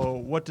 So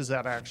what does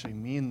that actually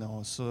mean,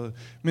 though? So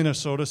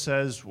Minnesota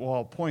says,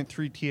 well,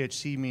 0.3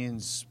 THC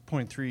means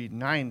 0.39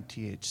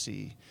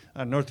 THC.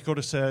 North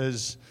Dakota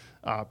says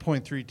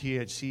 0.3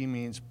 THC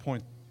means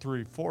 0.34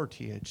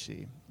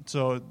 THC.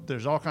 So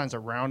there's all kinds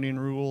of rounding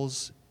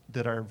rules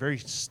that are very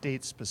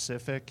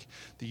state-specific.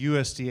 The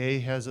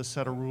USDA has a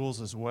set of rules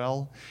as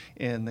well,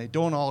 and they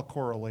don't all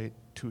correlate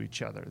to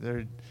each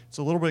other. It's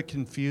a little bit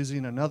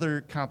confusing.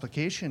 Another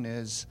complication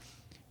is,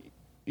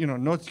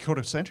 North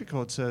Dakota Century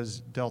Code says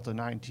Delta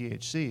 9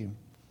 THC.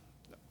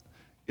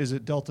 Is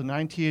it Delta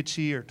 9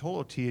 THC or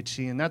total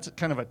THC? And that's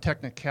kind of a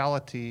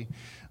technicality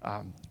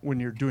when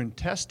you're doing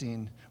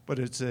testing, but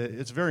it's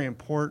very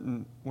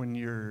important when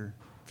you're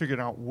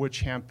figuring out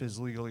which hemp is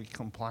legally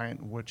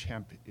compliant and which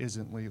hemp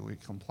isn't legally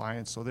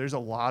compliant. So there's a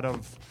lot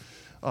of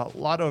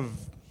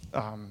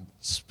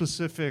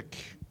specific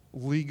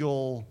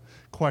legal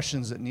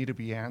questions that need to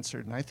be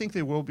answered, and I think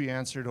they will be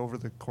answered over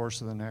the course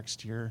of the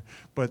next year.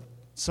 But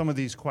some of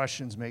these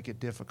questions make it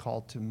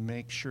difficult to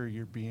make sure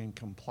you're being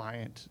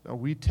compliant.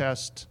 We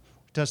test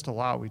a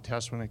lot. We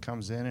test when it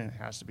comes in, and it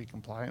has to be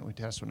compliant. We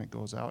test when it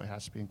goes out, it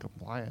has to be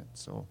compliant.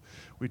 So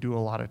we do a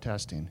lot of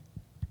testing.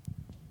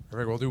 All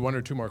right, we'll do one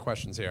or two more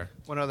questions here.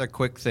 One other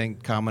quick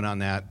comment on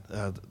that.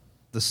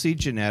 The seed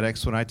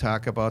genetics, when I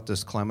talk about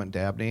this Clement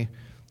Dabney,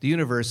 the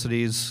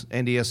universities,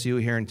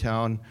 NDSU here in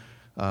town,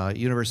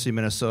 University of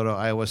Minnesota,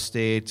 Iowa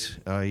State,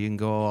 you can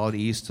go all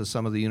east to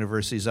some of the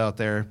universities out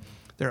there.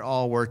 They're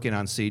all working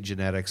on seed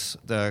genetics.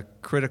 The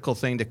critical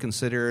thing to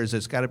consider is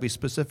it's got to be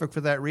specific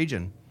for that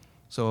region.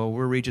 So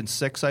we're region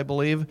 6, I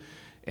believe.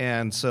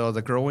 And so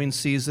the growing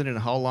season and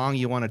how long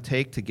you want to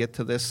take to get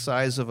to this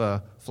size of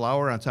a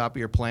flower on top of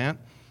your plant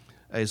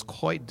is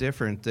quite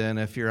different than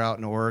if you're out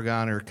in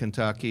Oregon or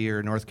Kentucky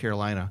or North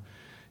Carolina.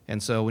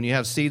 And so when you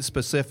have seed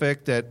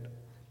specific, that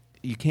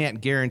you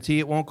can't guarantee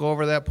it won't go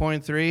over that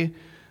 0.3,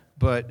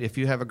 but if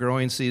you have a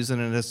growing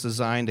season and it's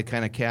designed to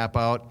kind of cap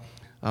out,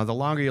 the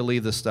longer you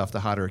leave this stuff, the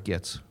hotter it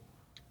gets.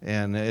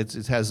 And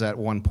it has that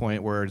one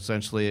point where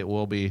essentially it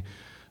will be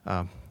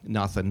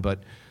nothing.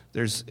 But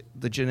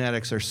the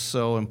genetics are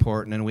so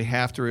important, and we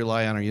have to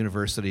rely on our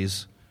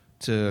universities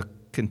to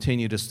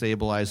continue to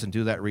stabilize and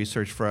do that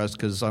research for us,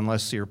 because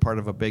unless you're part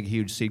of a big,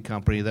 huge seed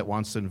company that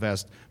wants to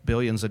invest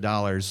billions of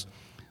dollars,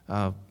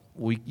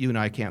 you and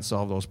I can't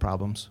solve those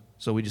problems.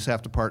 So we just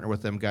have to partner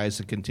with them guys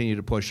to continue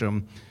to push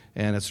them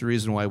And it's the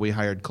reason why we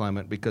hired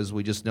Clement, because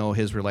we just know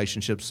his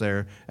relationships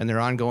there and their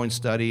ongoing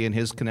study and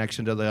his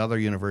connection to the other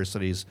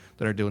universities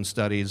that are doing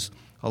studies,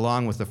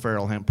 along with the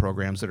feral hemp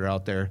programs that are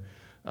out there,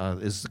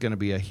 is going to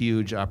be a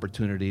huge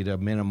opportunity to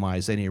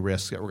minimize any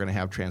risk that we're going to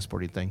have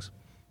transporting things.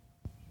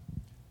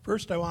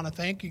 First, I want to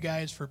thank you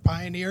guys for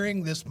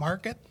pioneering this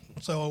market.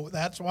 So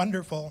that's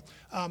wonderful.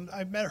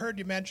 I've heard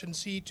you mention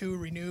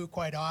C2 Renew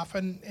quite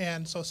often,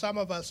 and so some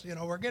of us,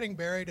 we're getting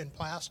buried in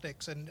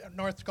plastics, and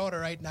North Dakota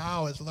right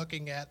now is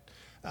looking at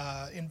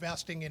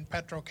investing in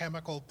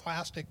petrochemical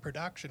plastic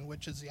production,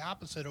 which is the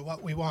opposite of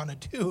what we want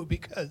to do,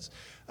 because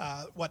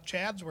what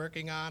Chad's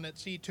working on at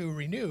C2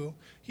 Renew,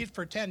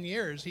 for 10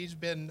 years, he's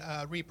been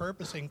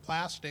repurposing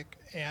plastic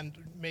and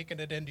making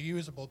it into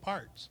usable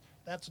parts.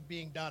 That's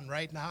being done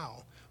right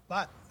now.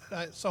 But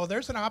so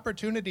there's an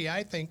opportunity,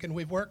 I think, and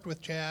we've worked with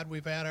Chad.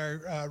 We've had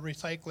our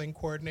recycling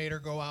coordinator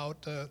go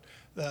out,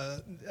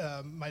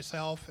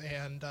 myself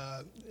and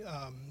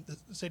the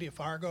City of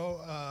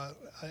Fargo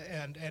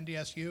and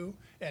NDSU.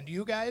 And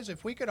you guys,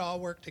 if we could all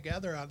work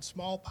together on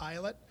small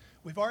pilot,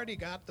 we've already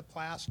got the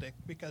plastic,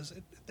 because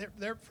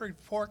they're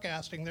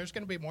forecasting there's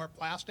going to be more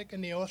plastic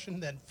in the ocean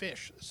than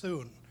fish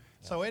soon.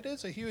 So it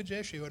is a huge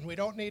issue, and we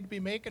don't need to be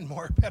making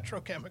more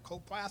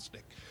petrochemical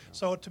plastic.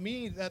 So to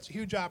me, that's a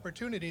huge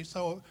opportunity.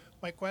 So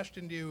my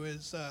question to you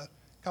is,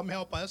 come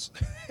help us,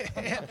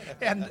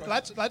 and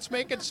let's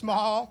make it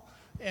small,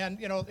 and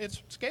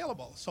it's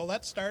scalable. So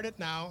let's start it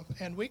now,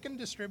 and we can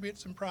distribute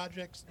some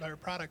products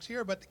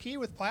here. But the key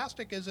with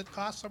plastic is it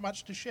costs so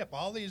much to ship.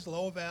 All these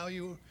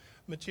low-value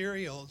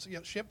materials,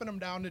 shipping them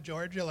down to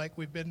Georgia like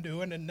we've been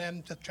doing, and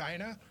then to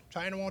China.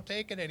 China won't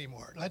take it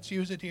anymore. Let's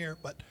use it here,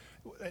 but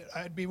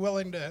I'd be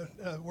willing to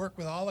work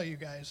with all of you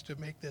guys to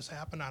make this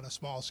happen on a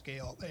small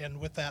scale and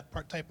with that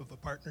type of a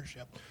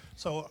partnership.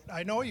 So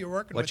I know you're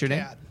working What's with your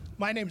Chad.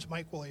 My name's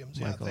Mike Williams.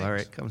 Michael, yeah, all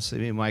right, come see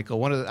me,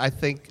 Michael. I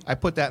think I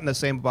put that in the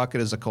same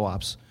bucket as the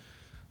co-ops.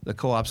 The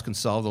co-ops can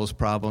solve those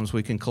problems.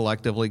 We can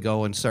collectively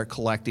go and start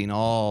collecting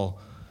all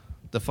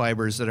the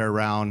fibers that are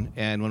around,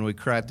 and when we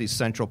create these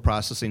central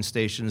processing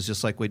stations,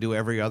 just like we do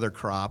every other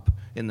crop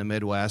in the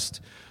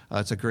Midwest,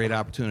 it's a great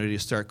opportunity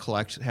to start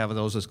having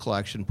those as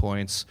collection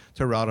points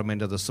to route them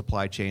into the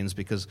supply chains,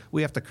 because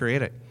we have to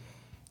create it.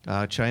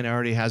 China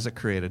already has it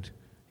created,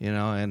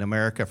 and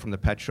America, from the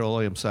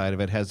petroleum side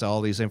of it, has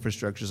all these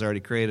infrastructures already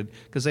created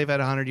because they've had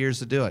 100 years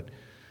to do it.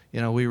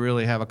 We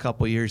really have a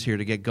couple years here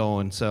to get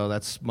going, so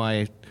that's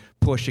my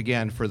push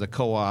again for the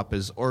co-op,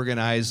 is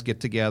organize, get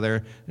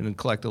together, and then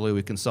collectively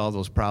we can solve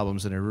those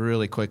problems in a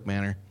really quick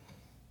manner.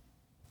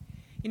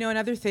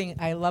 Another thing,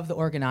 I love the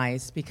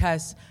organize,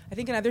 because I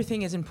think another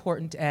thing is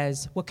important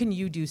as what can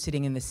you do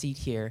sitting in the seat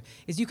here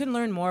is you can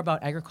learn more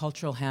about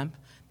agricultural hemp,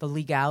 the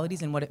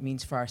legalities, and what it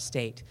means for our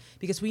state.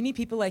 Because we need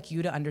people like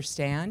you to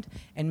understand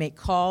and make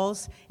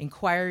calls,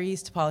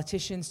 inquiries to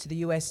politicians, to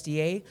the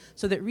USDA,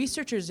 so that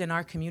researchers in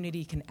our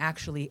community can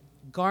actually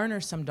garner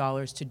some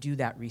dollars to do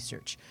that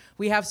research.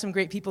 We have some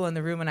great people in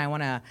the room, and I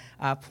want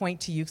to point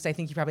to you because I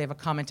think you probably have a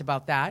comment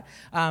about that.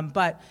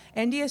 But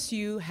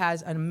NDSU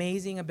has an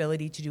amazing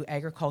ability to do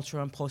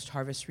agricultural and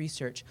post-harvest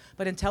research.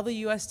 But until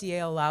the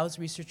USDA allows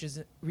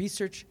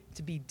research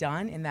to be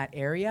done in that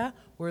area,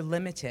 we're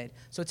limited.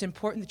 So it's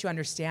important that you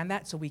understand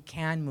that so we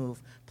can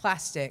move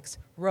plastics,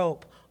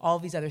 rope, all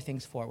these other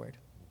things forward.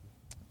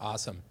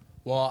 Awesome.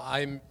 Well,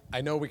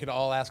 I know we could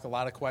all ask a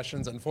lot of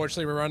questions.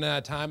 Unfortunately, we're running out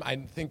of time. I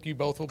think you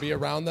both will be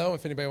around, though,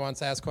 if anybody wants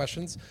to ask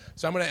questions.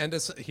 So I'm going to end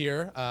us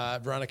here.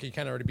 Veronica, you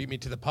kind of already beat me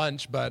to the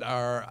punch, but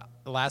our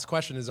last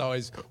question is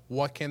always,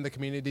 what can the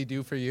community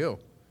do for you?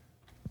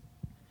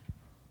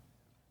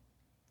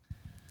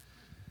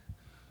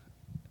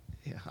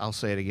 Yeah, I'll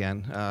say it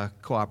again.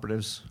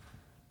 Cooperatives,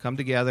 come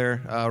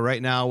together.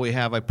 Right now we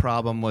have a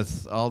problem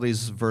with all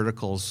these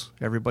verticals.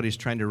 Everybody's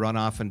trying to run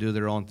off and do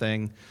their own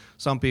thing.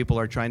 Some people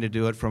are trying to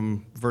do it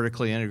from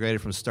vertically integrated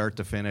from start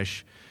to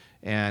finish.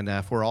 And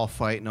if we're all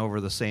fighting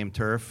over the same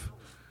turf,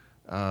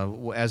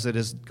 as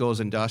it goes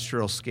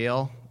industrial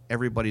scale,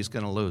 everybody's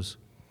going to lose.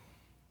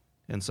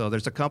 And so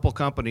there's a couple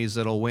companies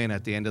that'll win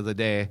at the end of the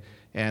day.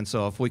 And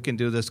so if we can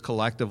do this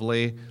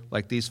collectively,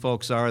 like these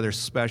folks are, they're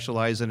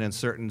specializing in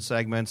certain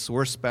segments.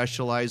 We're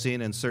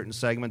specializing in certain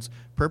segments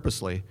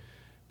purposely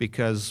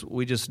because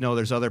we just know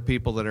there's other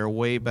people that are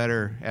way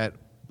better at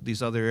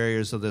these other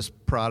areas of this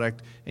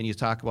product. And you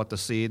talk about the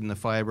seed and the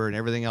fiber and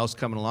everything else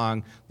coming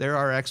along. There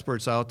are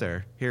experts out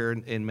there here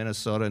in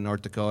Minnesota and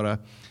North Dakota.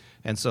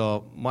 And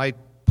so my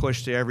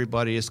push to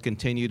everybody is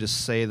continue to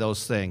say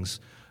those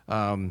things.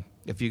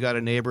 If you got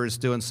a neighbor that's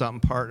doing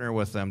something, partner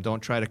with them. Don't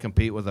try to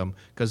compete with them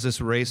because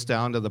this race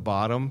down to the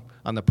bottom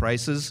on the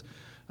prices,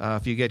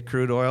 if you get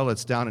crude oil,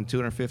 it's down in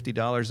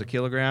 $250 a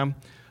kilogram.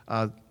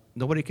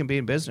 Nobody can be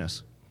in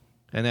business.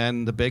 And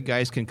then the big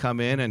guys can come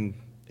in and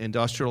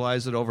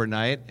industrialize it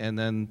overnight, and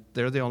then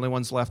they're the only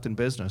ones left in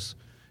business.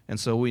 And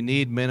so we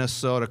need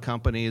Minnesota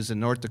companies and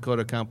North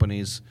Dakota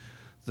companies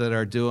that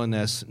are doing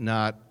this,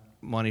 not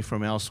money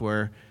from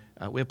elsewhere.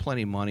 We have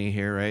plenty of money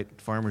here, right?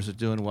 Farmers are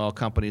doing well.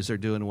 Companies are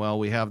doing well.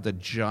 We have the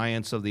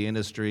giants of the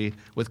industry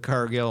with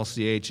Cargill,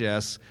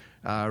 CHS,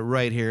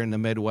 right here in the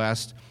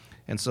Midwest.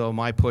 And so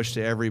my push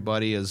to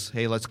everybody is,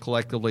 hey, let's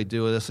collectively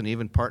do this and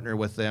even partner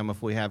with them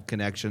if we have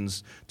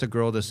connections to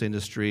grow this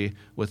industry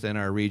within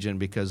our region,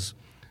 because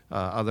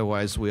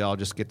otherwise we all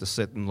just get to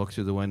sit and look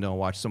through the window and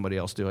watch somebody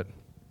else do it.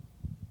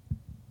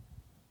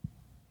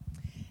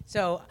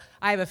 So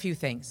I have a few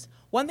things.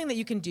 One thing that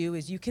you can do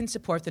is you can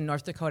support the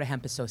North Dakota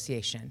Hemp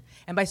Association.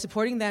 And by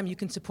supporting them, you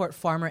can support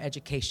farmer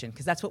education,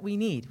 because that's what we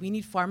need. We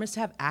need farmers to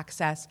have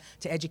access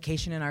to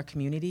education in our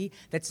community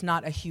that's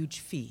not a huge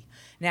fee.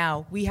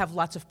 Now, we have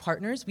lots of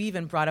partners. We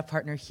even brought a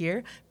partner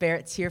here.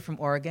 Barrett's here from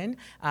Oregon,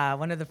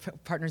 one of the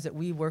partners that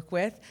we work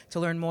with to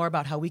learn more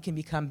about how we can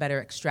become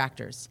better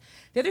extractors.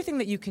 The other thing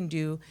that you can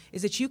do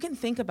is that you can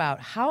think about,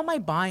 how am I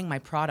buying my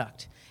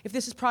product? If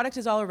this product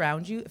is all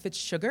around you, if it's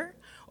sugar,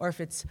 or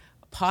if it's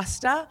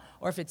pasta,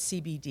 or if it's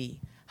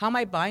CBD. How am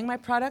I buying my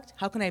product?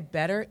 How can I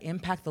better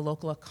impact the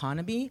local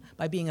economy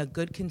by being a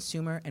good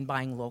consumer and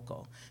buying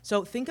local?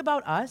 So think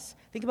about us,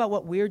 think about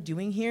what we're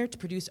doing here to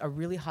produce a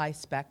really high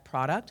spec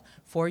product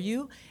for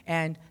you,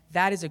 and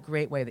that is a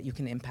great way that you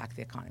can impact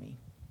the economy.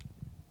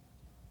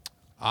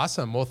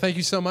 Awesome. Well, thank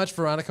you so much,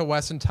 Veronica,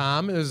 Wes, and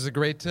Tom. It was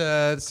great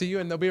to see you,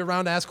 and they'll be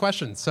around to ask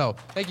questions. So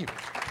thank you.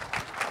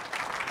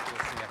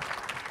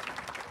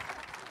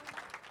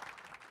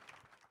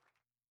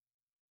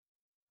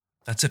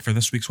 That's it for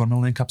this week's 1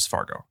 Million Cups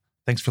Fargo.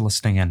 Thanks for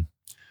listening in.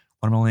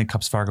 1 Million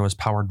Cups Fargo is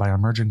powered by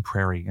Emerging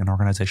Prairie, an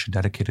organization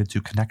dedicated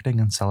to connecting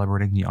and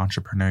celebrating the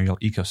entrepreneurial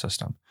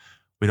ecosystem.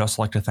 We'd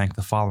also like to thank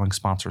the following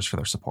sponsors for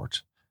their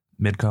support: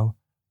 Midco,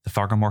 the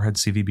Fargo-Moorhead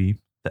CVB,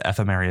 the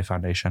FM Area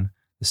Foundation,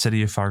 the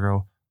City of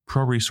Fargo,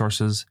 Pro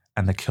Resources,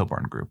 and the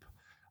Kilburn Group.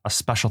 A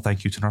special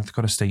thank you to North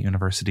Dakota State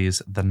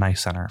University's The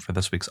Nice Center for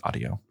this week's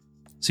audio.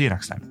 See you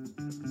next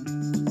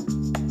time.